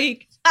that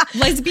like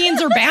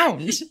lesbians are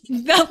bound.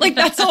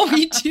 That's all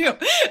we do.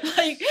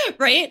 Like,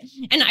 right?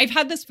 And I've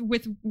had this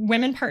with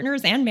women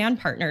partners and man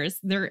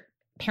partners. Their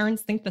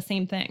parents think the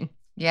same thing.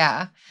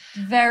 Yeah.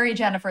 Very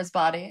Jennifer's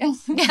body.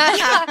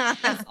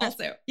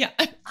 Also, yeah.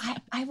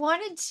 I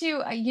wanted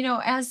to,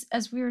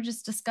 as we were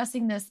just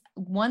discussing this,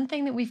 one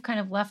thing that we've kind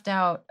of left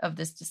out of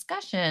this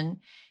discussion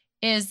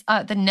is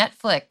the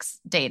Netflix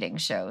dating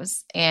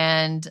shows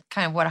and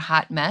kind of what a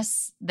hot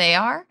mess they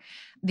are.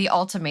 The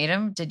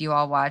Ultimatum. Did you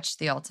all watch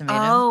The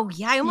Ultimatum? Oh,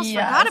 yeah. I almost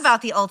forgot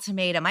about The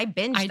Ultimatum. I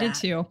binged that. I did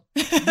too.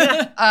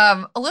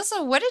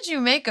 Alyssa, what did you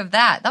make of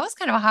that? That was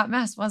kind of a hot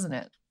mess, wasn't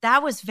it?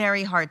 That was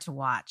very hard to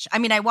watch. I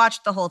mean, I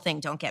watched the whole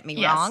thing, don't get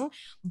me wrong.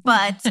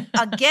 But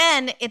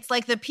again, it's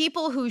like the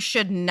people who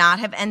should not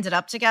have ended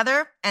up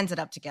together.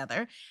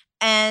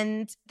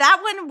 And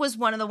that one was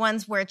one of the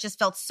ones where it just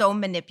felt so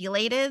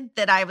manipulated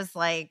that I was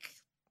like,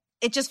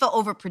 it just felt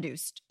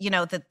overproduced,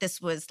 that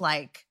this was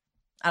like,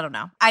 I don't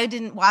know. I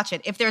didn't watch it.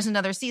 If there's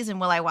another season,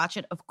 will I watch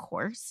it? Of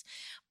course.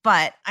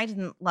 But I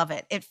didn't love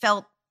it. It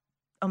felt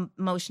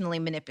emotionally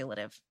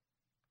manipulative.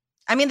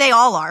 I mean, they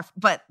all are,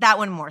 but that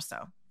one more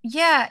so.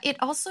 Yeah, it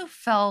also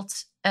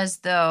felt as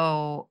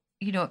though,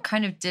 it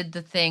kind of did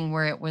the thing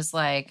where it was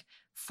like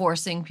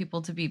forcing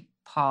people to be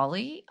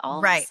poly all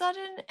of a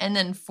sudden and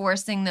then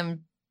forcing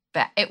them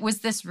back. It was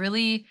this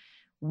really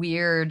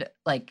weird,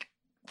 like,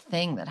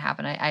 thing that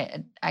happened.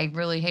 I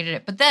really hated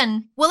it. But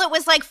then, well, it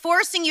was like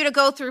forcing you to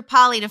go through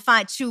poly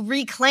to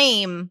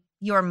reclaim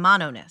your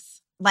mononess.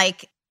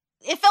 Like,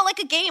 it felt like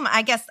a game,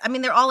 I guess. I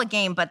mean, they're all a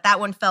game, but that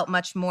one felt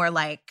much more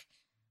like,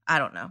 I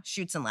don't know,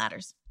 Chutes and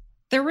Ladders.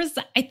 There was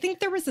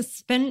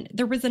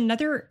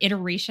another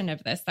iteration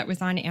of this that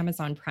was on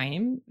Amazon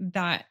Prime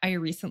that I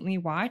recently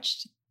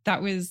watched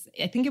that was,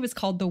 I think it was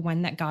called The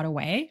One That Got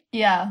Away.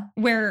 Yeah.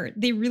 Where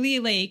they really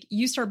like,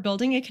 you start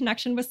building a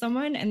connection with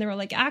someone and they were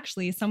like,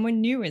 actually,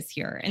 someone new is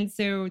here. And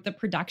so the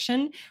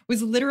production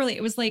was literally,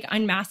 it was like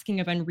unmasking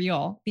of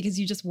Unreal because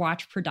you just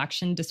watch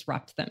production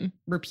disrupt them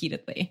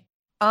repeatedly.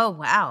 Oh,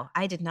 wow.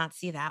 I did not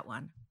see that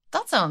one.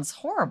 That sounds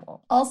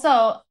horrible.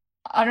 Also,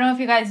 I don't know if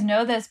you guys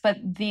know this, but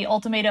The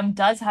Ultimatum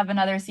does have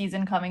another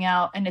season coming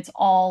out and it's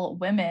all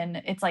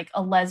women. It's like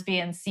a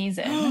lesbian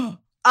season.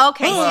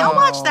 Okay, so I'll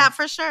watch that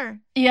for sure.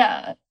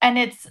 Yeah. And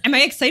it's... Am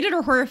I excited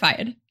or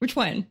horrified? Which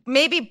one?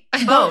 Maybe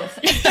both.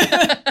 It's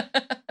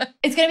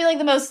going to be like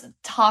the most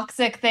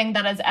toxic thing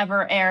that has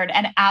ever aired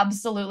and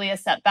absolutely a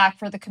setback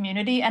for the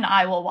community, and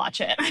I will watch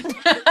it.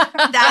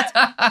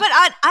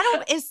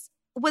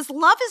 Was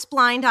Love is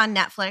Blind on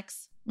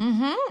Netflix?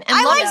 Mm-hmm.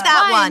 I liked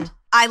that one.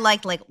 I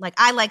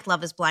liked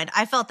Love is Blind.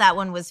 I felt that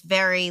one was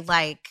very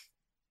like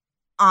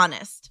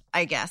honest,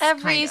 I guess.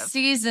 Every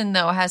season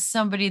though has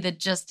somebody that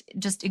just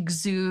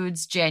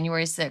exudes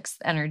January 6th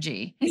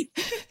energy.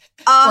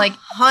 Like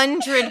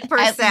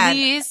 100%. At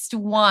least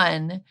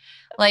one.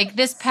 Like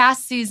this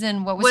past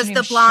season, what was his name?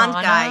 The blonde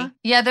Shauna? guy?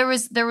 Yeah, there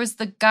was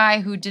the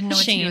guy who didn't know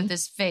what to do with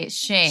his face.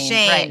 Shane.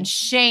 Right. And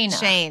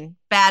Shayna.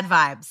 Bad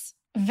vibes.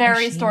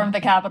 Very Storm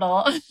the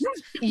Capitol.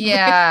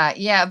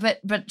 Yeah.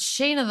 But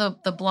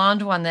Shayna, the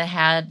blonde one that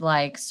had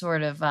like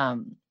sort of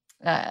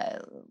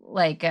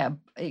like a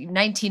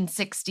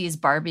 1960s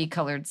Barbie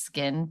colored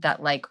skin,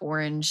 that like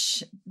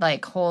orange,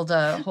 like hold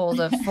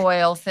a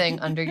foil thing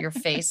under your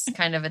face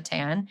kind of a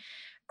tan.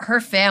 Her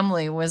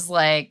family was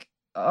like,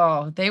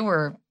 oh, they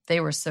were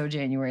so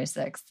January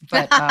 6th.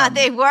 But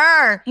they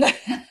were.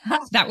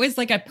 That was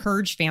like a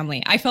Purge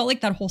family. I felt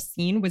like that whole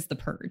scene was the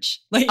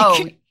Purge. Like,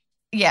 oh,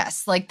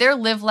 yes. Like their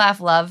live, laugh,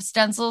 love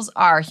stencils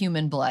are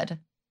human blood.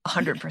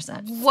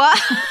 100%. What?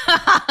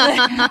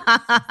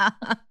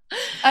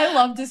 I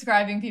love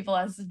describing people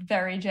as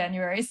very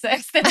January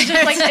 6th. It's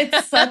just like,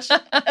 it's such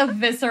a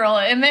visceral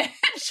image.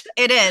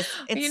 It is.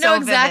 It's you know so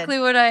exactly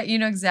vivid. you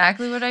know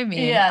exactly what I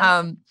mean.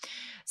 Yes.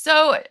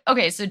 So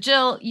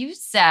Jill, you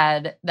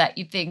said that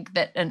you think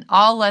that an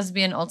all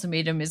lesbian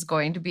ultimatum is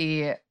going to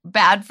be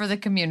bad for the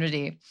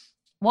community.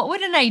 What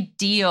would an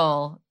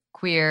ideal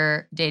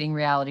queer dating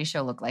reality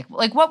show look like?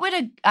 Like, what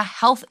would a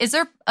health, is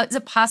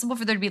it possible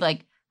for there to be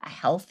like a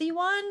healthy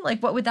one?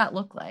 Like, what would that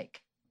look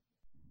like?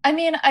 I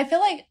mean, I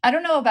feel like, I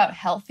don't know about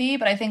healthy,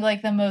 but I think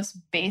like the most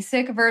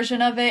basic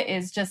version of it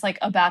is just like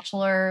a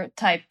Bachelor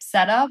type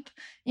setup.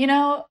 You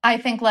know, I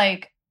think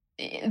like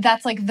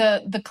that's like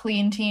the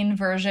clean teen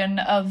version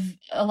of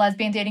a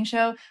lesbian dating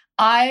show.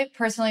 I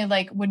personally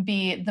like would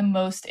be the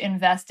most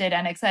invested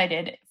and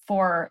excited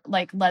for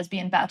like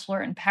lesbian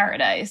Bachelor in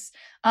Paradise.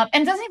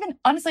 And doesn't even,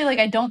 honestly, like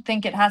I don't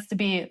think it has to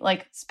be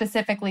like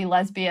specifically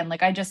lesbian.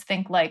 Like I just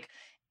think like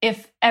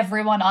if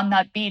everyone on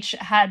that beach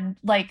had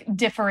like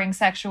differing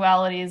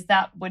sexualities,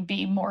 that would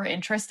be more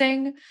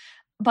interesting.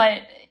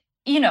 But,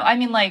 you know, I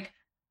mean, like,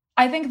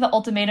 I think The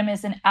Ultimatum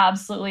is an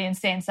absolutely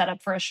insane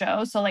setup for a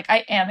show. So like,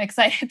 I am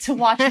excited to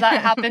watch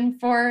that happen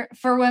for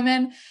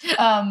women.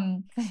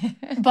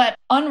 But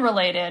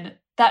unrelated,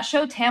 that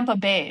show Tampa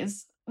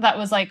Bays, that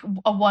was like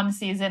a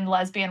 1-season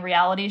lesbian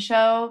reality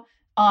show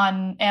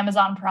on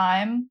Amazon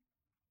Prime.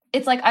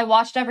 It's like I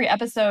watched every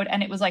episode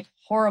and it was like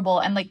horrible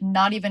and like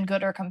not even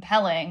good or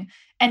compelling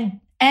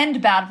and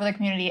bad for the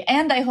community.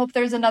 And I hope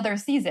there's another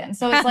season.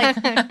 So it's like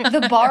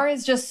the bar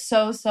is just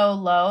so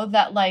low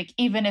that like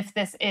even if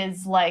this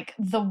is like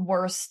the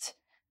worst,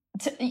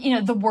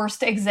 the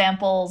worst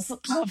examples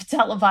of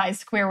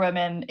televised queer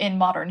women in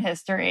modern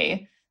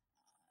history,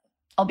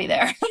 I'll be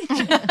there.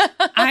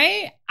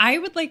 I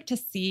would like to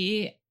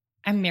see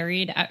a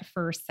Married at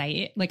First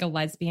Sight, like a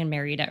lesbian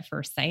Married at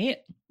First Sight.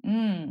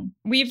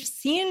 We've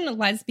seen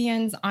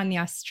lesbians on the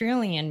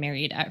Australian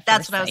Married at First Sight.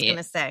 That's what I was going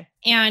to say.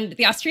 And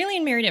the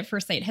Australian Married at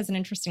First Sight has an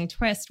interesting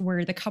twist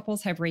where the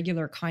couples have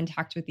regular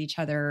contact with each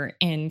other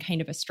in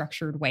kind of a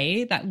structured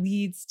way that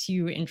leads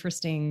to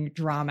interesting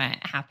drama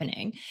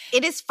happening.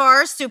 It is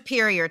far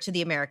superior to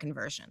the American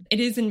version. It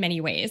is in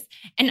many ways.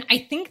 And I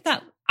think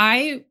that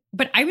I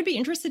would be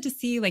interested to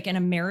see like an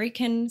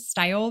American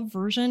style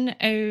version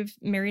of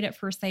Married at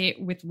First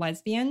Sight with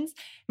lesbians.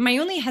 My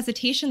only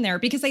hesitation there,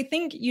 because I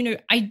think,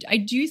 I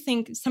do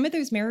think some of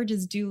those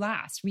marriages do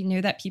last. We know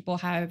that people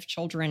have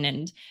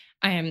children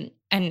and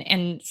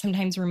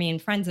sometimes remain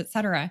friends,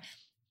 etc.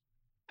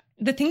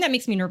 The thing that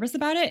makes me nervous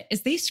about it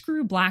is they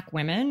screw Black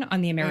women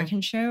on the American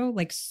show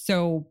like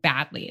so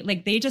badly.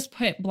 Like they just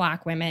put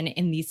Black women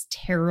in these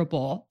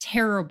terrible,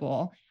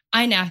 terrible,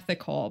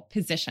 unethical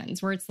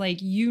positions where it's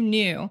like, you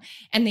knew,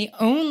 and they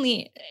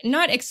only,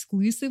 not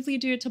exclusively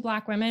do it to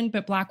Black women,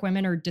 but Black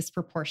women are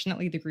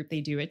disproportionately the group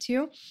they do it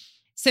to.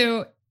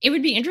 So it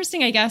would be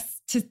interesting, I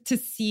guess, to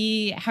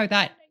see how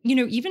that,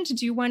 even to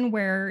do one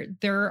where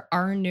there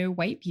are no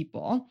white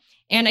people.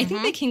 And I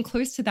think they came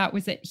close to that.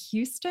 Was it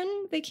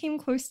Houston? They came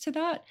close to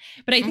that.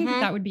 But I think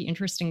that would be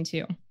interesting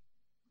too.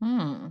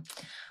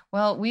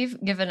 Well, we've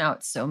given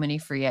out so many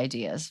free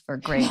ideas for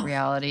great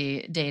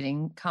reality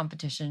dating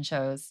competition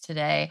shows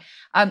today.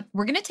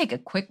 We're going to take a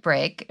quick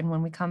break. And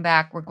when we come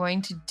back, we're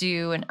going to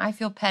do an I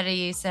Feel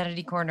Petty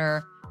Sanity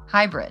Corner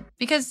hybrid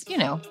because, you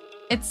know,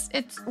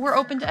 we're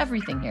open to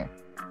everything here.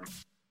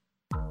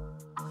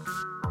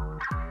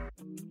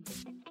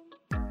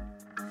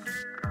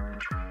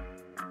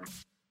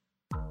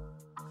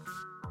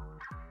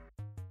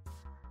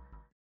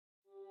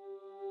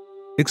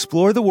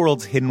 Explore the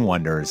world's hidden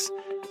wonders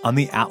on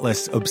the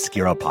Atlas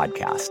Obscura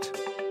podcast,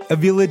 a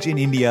village in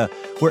India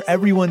where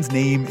everyone's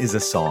name is a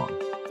song,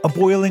 a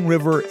boiling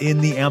river in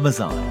the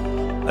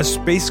Amazon, a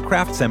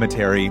spacecraft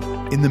cemetery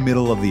in the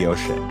middle of the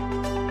ocean.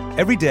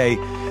 Every day,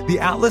 the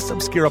Atlas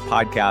Obscura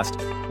podcast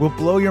will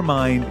blow your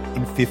mind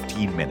in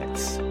 15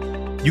 minutes.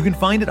 You can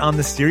find it on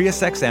the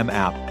SiriusXM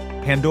app,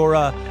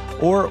 Pandora,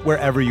 or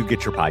wherever you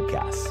get your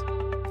podcasts.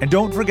 And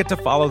don't forget to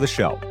follow the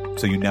show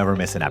so you never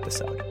miss an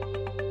episode.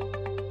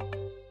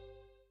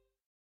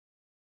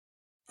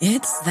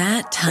 It's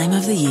that time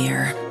of the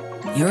year.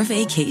 Your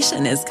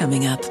vacation is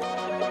coming up.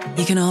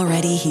 You can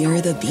already hear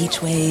the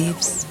beach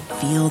waves,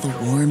 feel the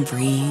warm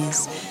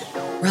breeze,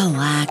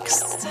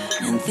 relax,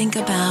 and think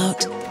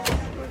about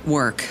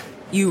work.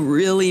 You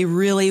really,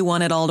 really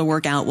want it all to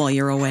work out while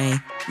you're away.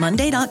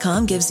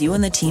 Monday.com gives you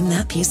and the team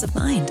that peace of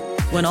mind.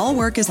 When all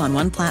work is on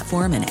one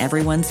platform and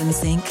everyone's in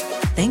sync,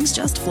 things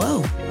just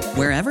flow.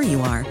 Wherever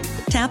you are,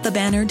 tap the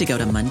banner to go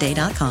to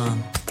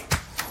Monday.com.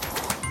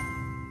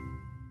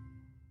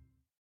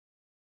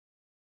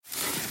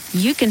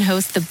 You can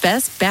host the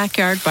best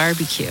backyard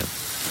barbecue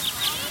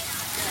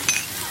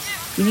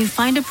when you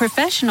find a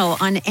professional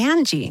on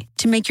Angie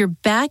to make your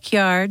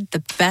backyard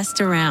the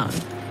best around.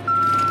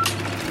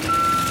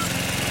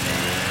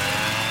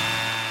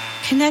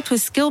 Connect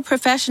with skilled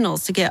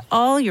professionals to get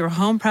all your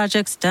home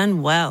projects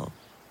done well.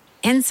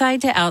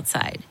 Inside to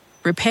outside,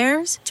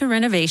 repairs to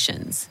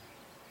renovations.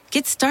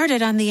 Get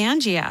started on the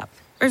Angie app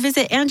or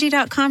visit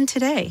Angie.com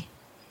today.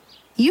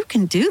 You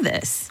can do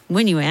this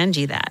when you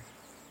Angie that.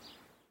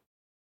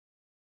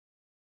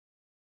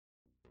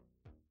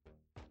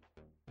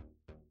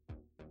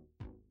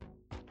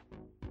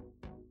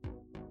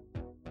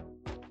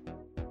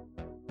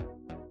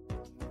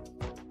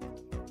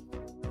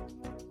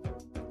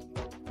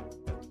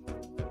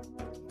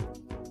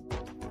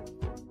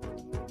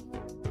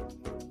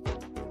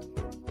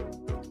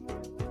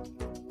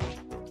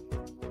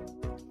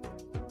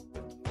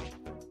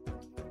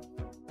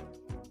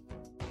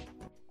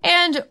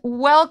 And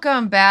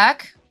welcome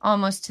back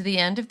almost to the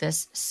end of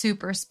this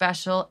super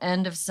special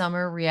end of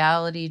summer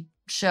reality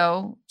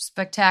show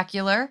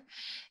spectacular.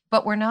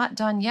 But we're not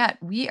done yet.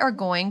 We are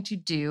going to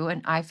do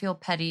an I Feel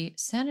Petty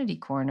Sanity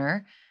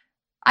Corner.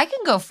 I can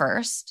go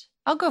first.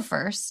 I'll go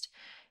first.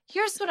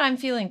 Here's what I'm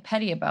feeling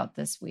petty about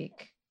this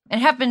week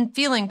and have been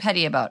feeling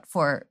petty about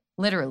for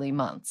literally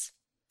months.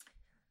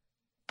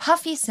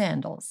 Puffy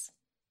sandals.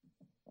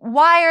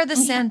 Why are the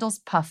sandals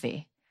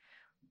puffy?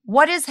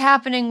 What is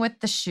happening with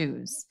the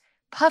shoes?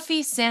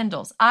 Puffy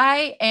sandals.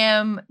 I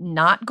am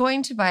not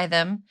going to buy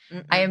them.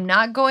 I am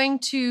not going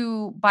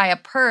to buy a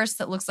purse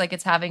that looks like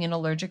it's having an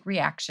allergic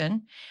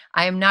reaction.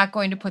 I am not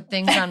going to put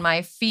things on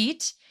my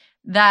feet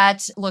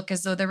that look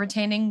as though they're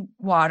retaining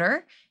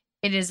water.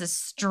 It is a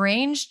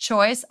strange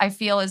choice. I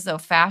feel as though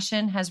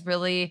fashion has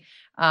really,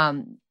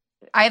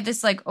 I have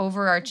this like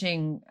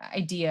overarching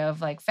idea of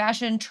like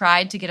fashion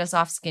tried to get us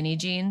off skinny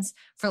jeans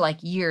for like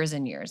years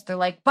and years. They're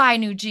like, buy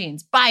new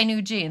jeans.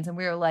 And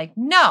we were like,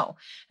 no.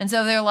 And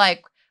so they're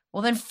like,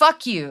 well, then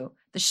fuck you.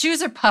 The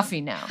shoes are puffy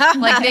now.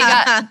 Like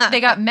they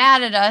got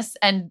mad at us,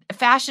 and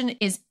fashion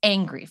is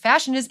angry.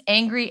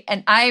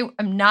 And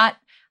I'm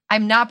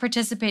not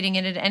participating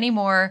in it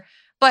anymore.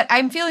 But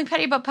I'm feeling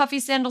petty about puffy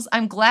sandals.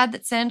 I'm glad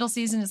that sandal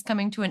season is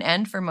coming to an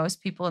end for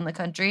most people in the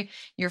country.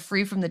 You're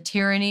free from the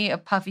tyranny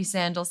of puffy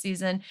sandal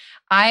season.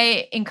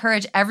 I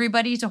encourage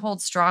everybody to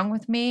hold strong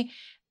with me.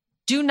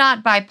 Do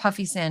not buy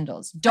puffy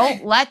sandals.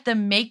 Don't let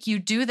them make you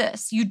do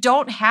this. You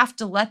don't have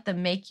to let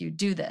them make you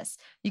do this.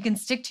 You can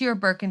stick to your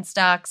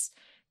Birkenstocks,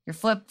 your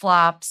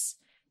flip-flops.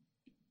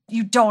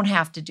 You don't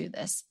have to do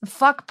this.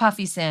 Fuck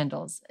puffy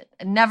sandals.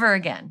 Never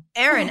again.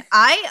 Erin,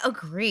 I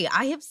agree.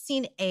 I have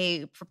seen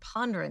a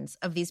preponderance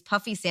of these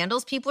puffy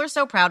sandals. People are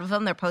so proud of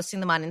them. They're posting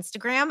them on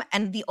Instagram.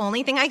 And the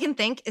only thing I can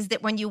think is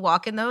that when you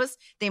walk in those,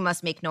 they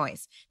must make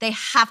noise. They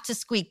have to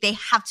squeak. They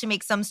have to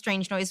make some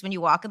strange noise when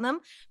you walk in them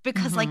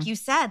because, like you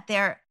said,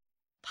 they're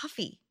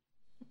puffy.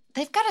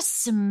 They've got a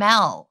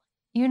smell,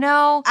 you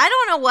know? I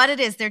don't know what it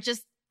is. They're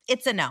just,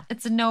 it's a no.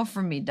 It's a no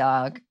for me,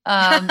 dog.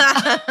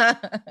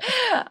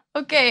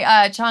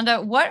 Okay,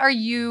 Chanda, what are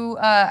you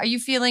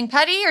feeling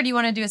petty, or do you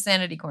want to do a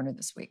sanity corner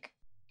this week?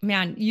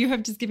 Man, you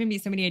have just given me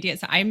so many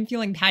ideas. I'm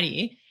feeling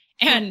petty,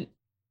 and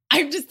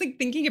I'm just like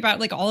thinking about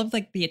like all of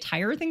like the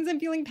attire things I'm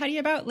feeling petty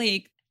about.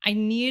 Like I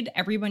need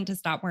everyone to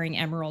stop wearing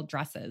emerald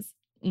dresses.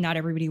 Not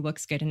everybody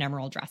looks good in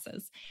emerald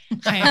dresses.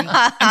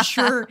 I'm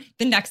sure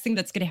the next thing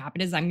that's going to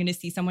happen is I'm going to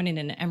see someone in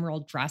an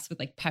emerald dress with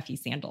like puffy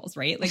sandals,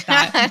 right? Like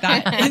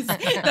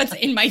that's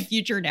in my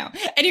future now.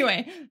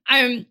 Anyway,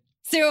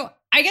 So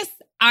I guess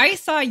I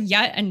saw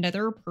yet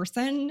another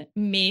person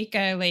make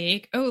a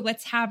like, oh,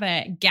 let's have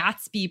a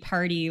Gatsby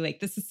party. Like,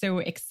 this is so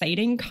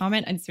exciting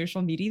comment on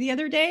social media the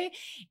other day.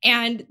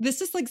 And this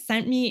just like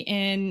sent me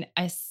in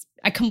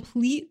a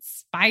complete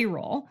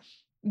spiral,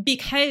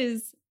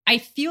 because I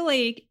feel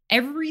like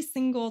every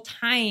single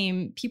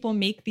time people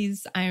make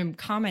these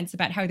comments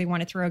about how they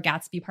want to throw a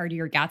Gatsby party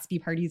or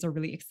Gatsby parties are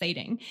really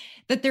exciting,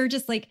 that they're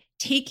just like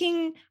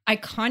taking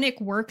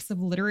iconic works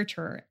of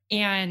literature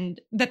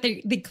and that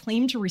they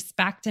claim to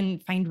respect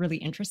and find really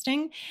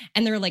interesting,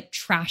 and they're like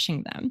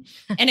trashing them.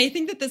 And I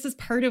think that this is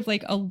part of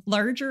like a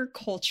larger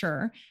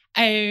culture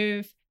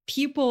of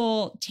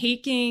people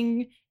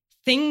taking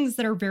things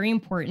that are very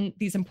important,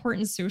 these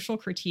important social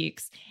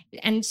critiques,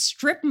 and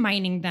strip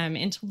mining them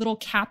into little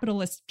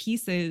capitalist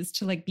pieces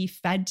to like be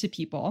fed to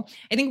people.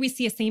 I think we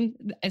see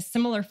a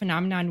similar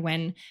phenomenon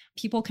when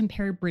people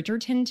compare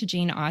Bridgerton to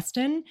Jane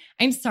Austen.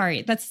 I'm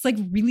sorry, that's like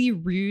really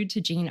rude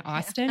to Jane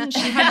Austen.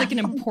 She had like an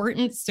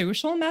important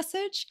social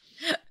message.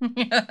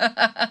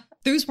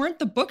 Those weren't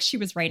the books she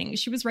was writing.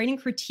 She was writing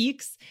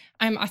critiques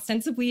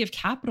ostensibly of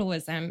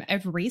capitalism,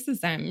 of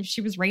racism.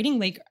 She was writing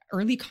like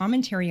early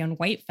commentary on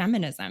white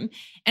feminism.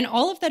 And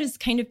all of that is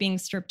kind of being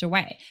stripped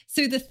away.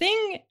 So the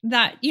thing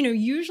that,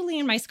 usually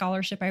in my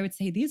scholarship, I would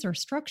say these are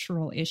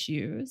structural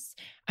issues.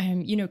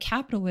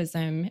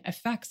 Capitalism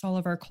affects all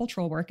of our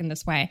cultural work in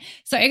this way.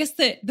 So I guess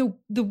the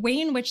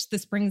way in which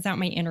this brings out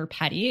my inner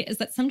petty is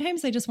that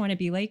sometimes I just want to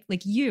be like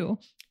you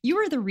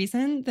are the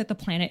reason that the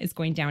planet is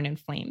going down in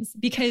flames,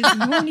 because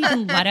you won't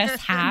even let us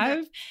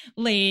have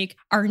like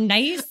our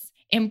nice,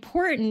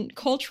 important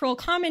cultural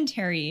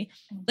commentary.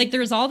 Like,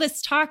 there's all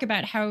this talk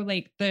about how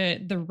like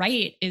the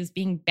right is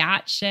being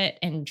batshit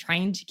and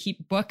trying to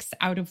keep books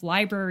out of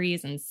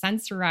libraries and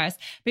censor us.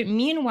 But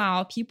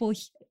meanwhile, people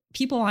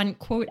on,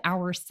 quote,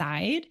 our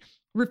side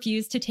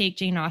refuse to take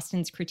Jane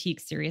Austen's critique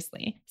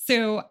seriously.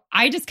 So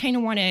I just kind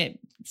of want to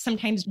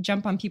sometimes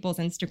jump on people's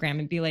Instagram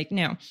and be like,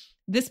 no,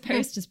 this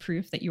post is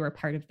proof that you are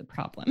part of the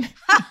problem.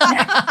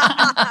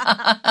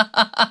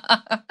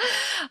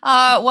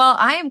 Well,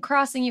 I am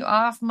crossing you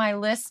off my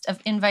list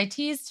of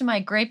invitees to my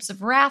Grapes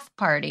of Wrath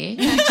party.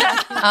 It's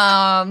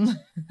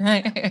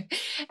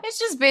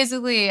just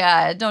basically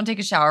don't take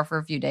a shower for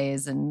a few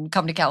days and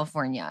come to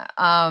California.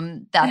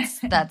 That's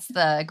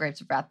the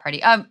Grapes of Wrath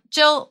party.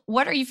 Jill,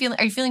 what are you feeling?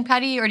 Are you feeling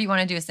petty, or do you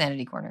want to do a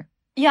sanity corner?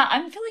 Yeah,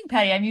 I'm feeling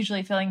petty. I'm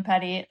usually feeling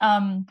petty.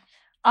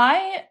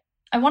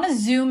 I want to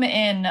zoom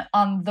in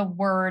on the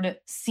word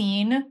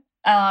scene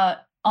on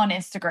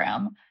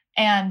Instagram.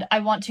 And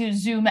I want to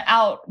zoom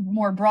out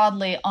more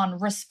broadly on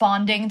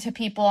responding to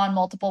people on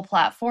multiple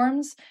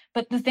platforms.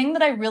 But the thing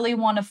that I really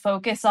want to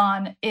focus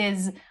on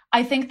is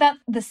I think that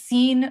the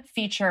scene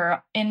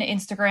feature in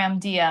Instagram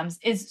DMs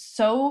is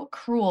so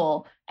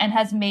cruel and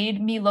has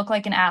made me look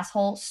like an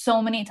asshole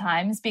so many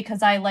times,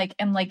 because I like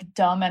am like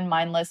dumb and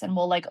mindless and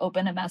will like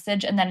open a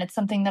message and then it's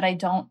something that I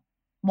don't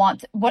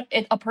want,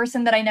 a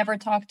person that I never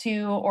talked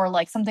to, or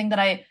like something that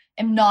I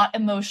am not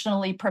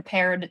emotionally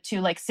prepared to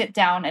like sit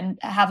down and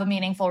have a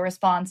meaningful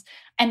response.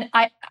 And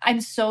I'm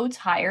so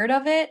tired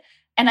of it.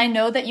 And I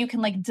know that you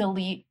can like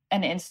delete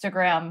an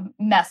Instagram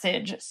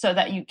message so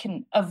that you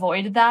can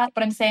avoid that.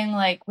 But I'm saying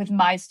like with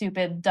my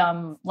stupid,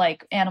 dumb,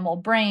 like animal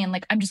brain,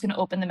 like I'm just going to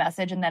open the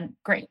message and then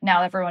great.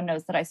 Now everyone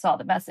knows that I saw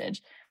the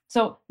message.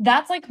 So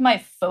that's like my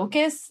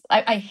focus.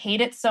 I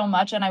hate it so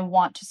much and I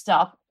want to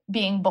stop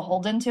being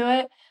beholden to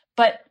it.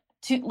 But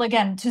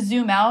to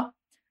zoom out,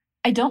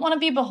 I don't want to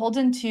be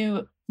beholden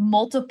to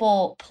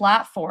multiple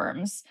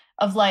platforms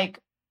of like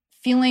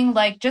feeling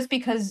like just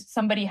because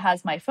somebody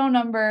has my phone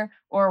number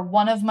or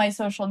one of my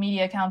social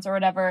media accounts or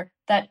whatever,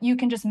 that you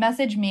can just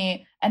message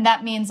me and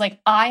that means like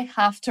I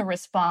have to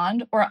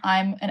respond or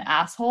I'm an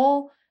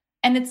asshole.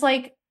 And it's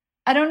like,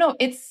 I don't know,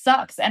 it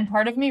sucks. And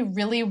part of me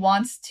really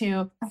wants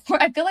to,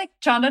 I feel like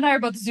Chanda and I are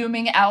both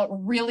zooming out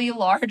really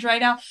large right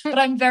now, but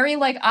I'm very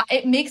like,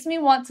 it makes me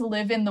want to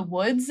live in the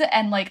woods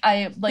and like,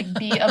 I like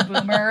be a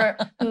boomer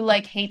who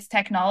like hates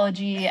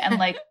technology and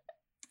like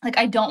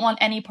I don't want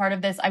any part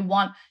of this. I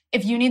want,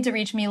 if you need to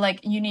reach me, like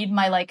you need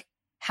my like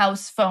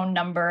house phone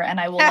number and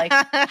I will like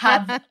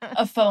have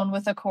a phone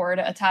with a cord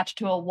attached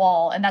to a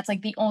wall. And that's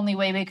like the only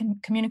way we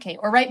can communicate,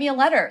 or write me a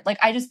letter. Like,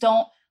 I just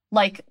don't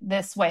like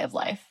this way of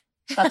life.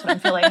 That's what I'm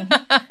feeling.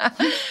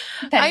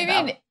 I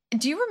mean,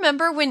 do you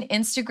remember when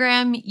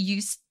Instagram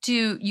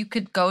you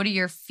could go to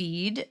your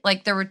feed?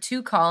 Like there were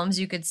two columns.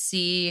 You could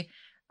see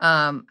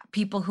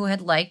people who had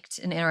liked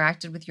and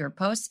interacted with your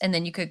posts. And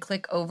then you could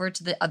click over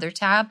to the other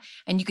tab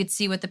and you could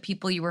see what the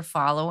people you were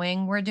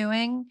following were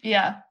doing.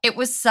 Yeah. It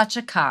was such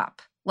a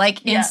cop.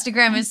 Like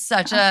Instagram is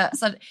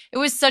it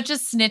was such a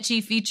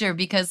snitchy feature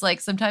because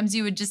like sometimes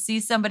you would just see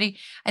somebody,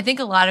 I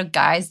think a lot of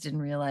guys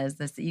didn't realize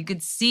this, that you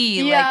could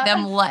see like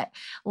them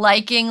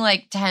liking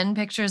like 10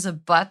 pictures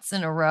of butts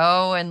in a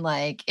row. And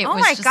like, it was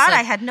my just God,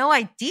 like, I had no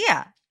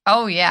idea.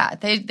 Oh yeah,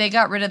 they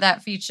got rid of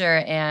that feature,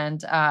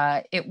 and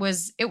it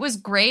was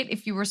great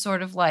if you were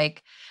sort of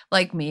like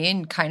me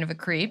and kind of a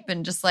creep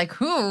and just like,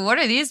 what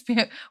are these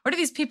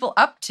people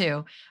up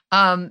to?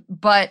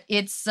 But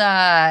it's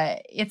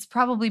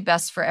probably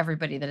best for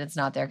everybody that it's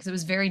not there, because it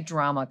was very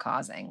drama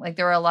causing. Like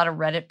there were a lot of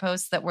Reddit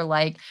posts that were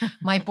like,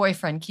 my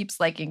boyfriend keeps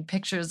liking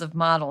pictures of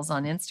models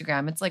on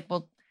Instagram. It's like,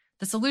 well,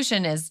 the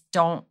solution is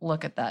don't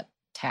look at that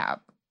tab,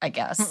 I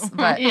guess.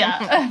 But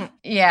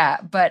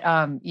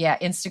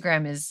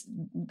Instagram is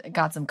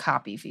got some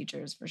copy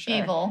features for sure.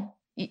 Evil.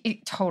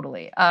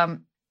 Totally.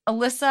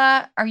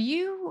 Alyssa, are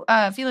you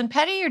feeling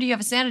petty, or do you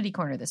have a sanity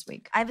corner this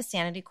week? I have a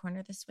sanity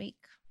corner this week.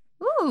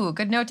 Ooh,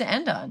 good note to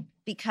end on.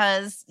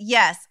 Because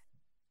yes,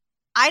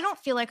 I don't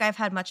feel like I've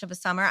had much of a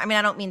summer. I mean,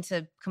 I don't mean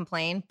to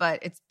complain, but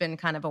it's been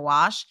kind of a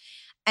wash.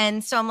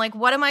 And so I'm like,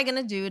 what am I going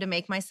to do to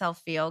make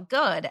myself feel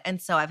good?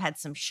 And so I've had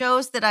some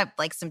shows that I've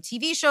like some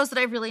TV shows that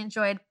I really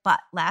enjoyed. But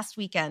last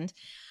weekend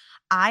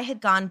I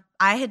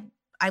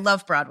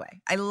love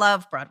Broadway. I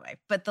love Broadway.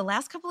 But the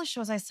last couple of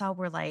shows I saw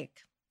were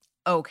like,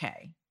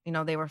 okay,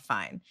 they were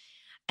fine.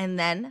 And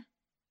then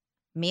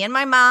me and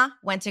my ma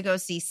went to go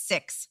see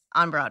Six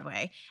on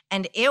Broadway.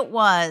 And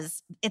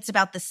it's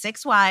about the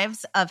 6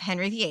 wives of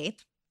Henry VIII,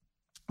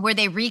 where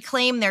they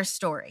reclaim their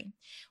story,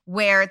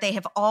 where they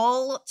have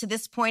all, to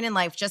this point in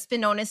life, just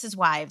been known as his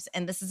wives.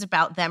 And this is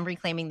about them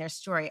reclaiming their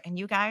story. And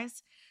you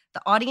guys,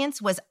 the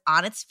audience was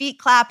on its feet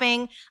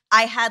clapping.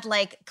 I had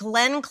like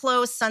Glenn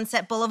Close,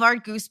 Sunset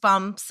Boulevard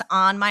goosebumps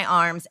on my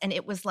arms. And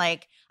it was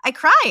like, I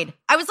cried.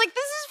 I was like,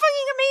 this is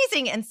fucking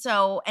amazing.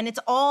 And it's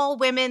all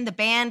women. The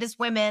band is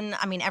women.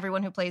 I mean,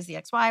 everyone who plays the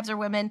ex-wives are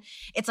women.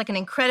 It's like an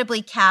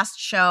incredibly cast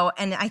show.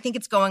 And I think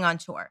it's going on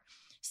tour.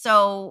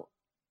 So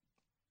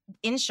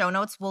in show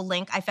notes, we'll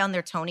link. I found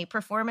their Tony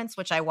performance,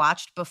 which I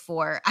watched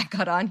before I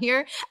got on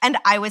here, and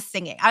I was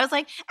singing. I was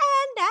like,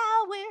 and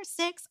now we're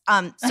 6.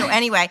 So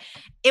anyway,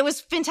 it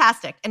was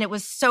fantastic, and it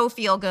was so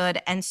feel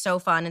good and so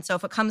fun. And so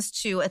if it comes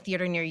to a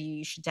theater near you,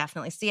 you should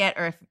definitely see it.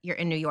 Or if you're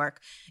in New York,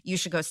 you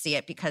should go see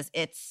it, because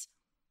it's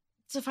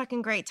a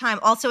fucking great time.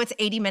 Also, it's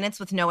 80 minutes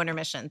with no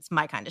intermissions.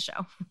 My kind of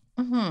show.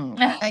 Mm-hmm.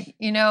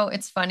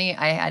 It's funny.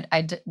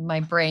 My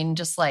brain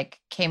just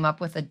like came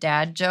up with a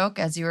dad joke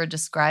as you were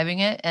describing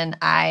it. And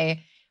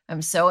I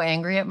am so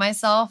angry at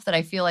myself that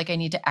I feel like I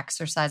need to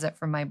exercise it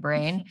from my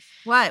brain.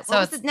 What? So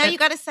was it? Now you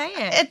got to say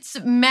it. It's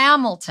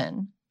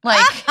Mamilton.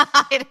 Like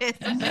it is.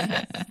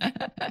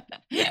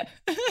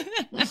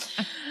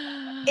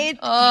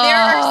 There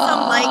are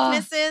some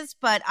likenesses,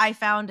 but I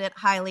found it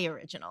highly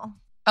original.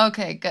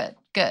 Okay, good.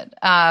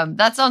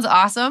 That sounds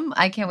awesome.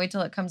 I can't wait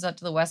till it comes out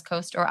to the West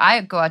Coast, or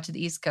I go out to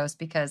the East Coast,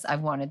 because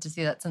I've wanted to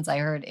see that since I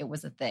heard it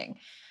was a thing.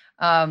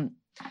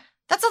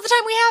 That's all the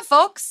time we have,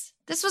 folks.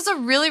 This was a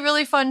really,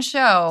 really fun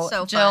show.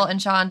 So Jill fun. and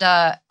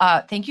Chanda,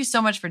 thank you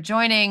so much for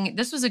joining.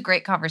 This was a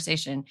great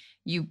conversation.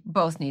 You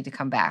both need to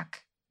come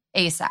back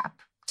ASAP.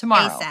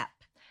 Tomorrow. ASAP.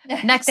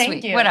 Next Thank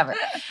week, you. whatever.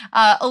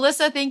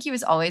 Alyssa, thank you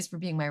as always for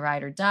being my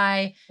ride or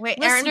die. Wait,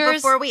 Listeners, Erin,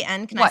 before we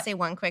end, can I what? say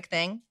one quick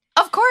thing?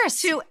 Of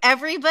course. To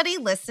everybody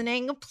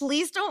listening,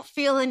 please don't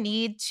feel a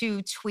need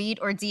to tweet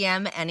or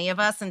DM any of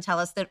us and tell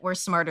us that we're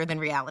smarter than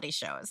reality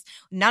shows.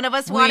 None of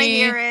us want to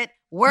hear it.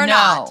 We're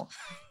not.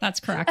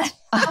 That's correct.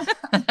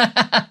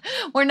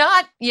 We're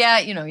not. Yeah,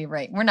 you're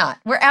right. We're not.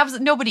 We're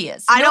absolutely, nobody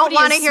is. I don't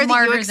want to is hear that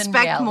you smarter than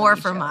expect more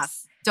reality from shows.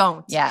 us.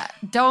 Don't. Yeah,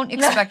 don't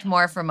expect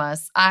more from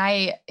us.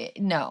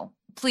 No,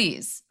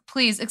 please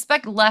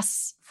expect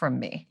less from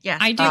me. Yes.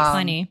 I do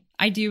plenty.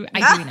 I do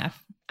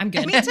enough. I'm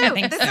good. Me too.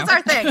 This is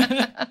our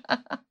thing.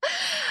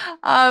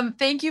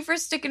 Thank you for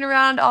sticking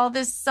around all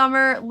this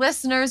summer.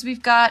 Listeners,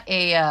 we've got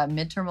a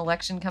midterm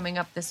election coming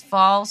up this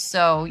fall.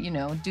 So,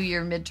 do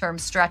your midterm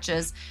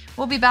stretches.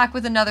 We'll be back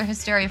with another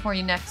Hysteria for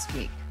you next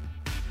week.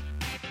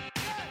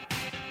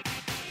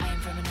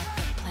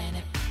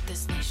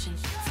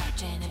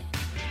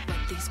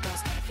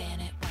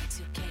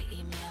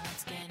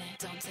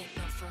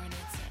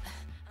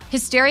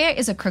 Hysteria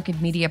is a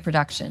Crooked Media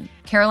production.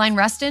 Caroline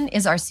Reston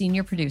is our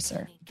senior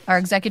producer. Our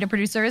executive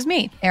producer is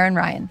me, Erin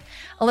Ryan.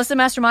 Alyssa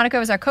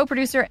Mastromonaco is our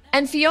co-producer,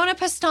 and Fiona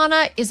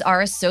Pastana is our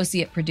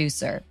associate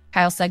producer.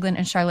 Kyle Seglin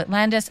and Charlotte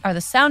Landis are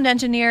the sound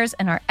engineers,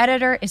 and our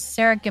editor is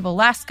Sarah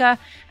Gibalaska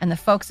and the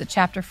folks at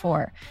Chapter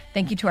 4.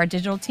 Thank you to our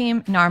digital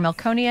team, Nar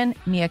Melkonian,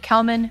 Mia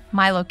Kelman,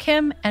 Milo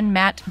Kim, and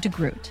Matt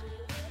DeGroot.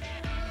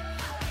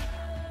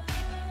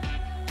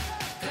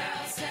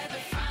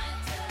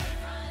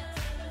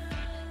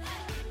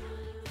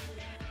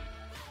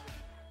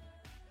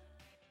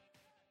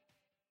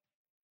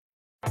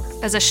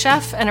 As a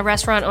chef and a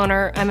restaurant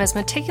owner, I'm as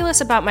meticulous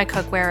about my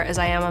cookware as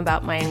I am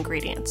about my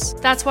ingredients.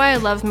 That's why I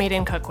love Made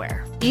in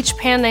Cookware. Each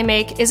pan they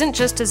make isn't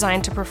just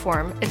designed to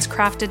perform, it's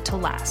crafted to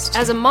last.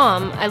 As a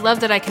mom, I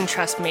love that I can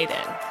trust Made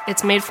In.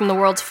 It's made from the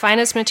world's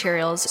finest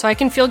materials, so I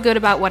can feel good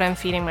about what I'm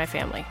feeding my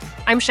family.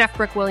 I'm Chef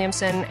Brooke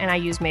Williamson, and I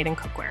use Made in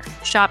Cookware.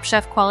 Shop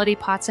chef quality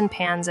pots and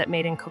pans at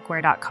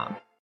madeincookware.com.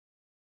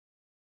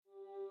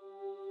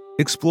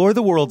 Explore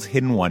the world's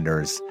hidden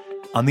wonders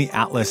on the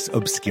Atlas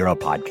Obscura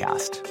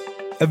podcast.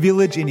 a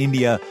village in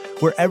India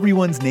where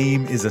everyone's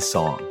name is a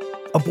song,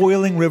 a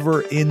boiling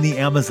river in the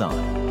Amazon,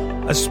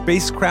 a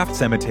spacecraft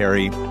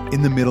cemetery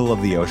in the middle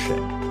of the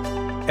ocean.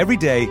 Every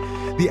day,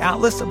 the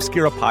Atlas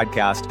Obscura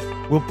podcast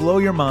will blow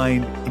your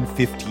mind in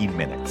 15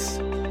 minutes.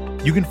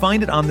 You can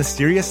find it on the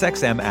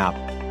SiriusXM app,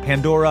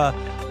 Pandora,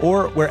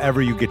 or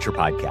wherever you get your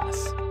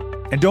podcasts.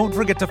 And don't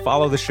forget to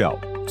follow the show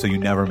so you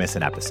never miss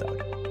an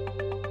episode.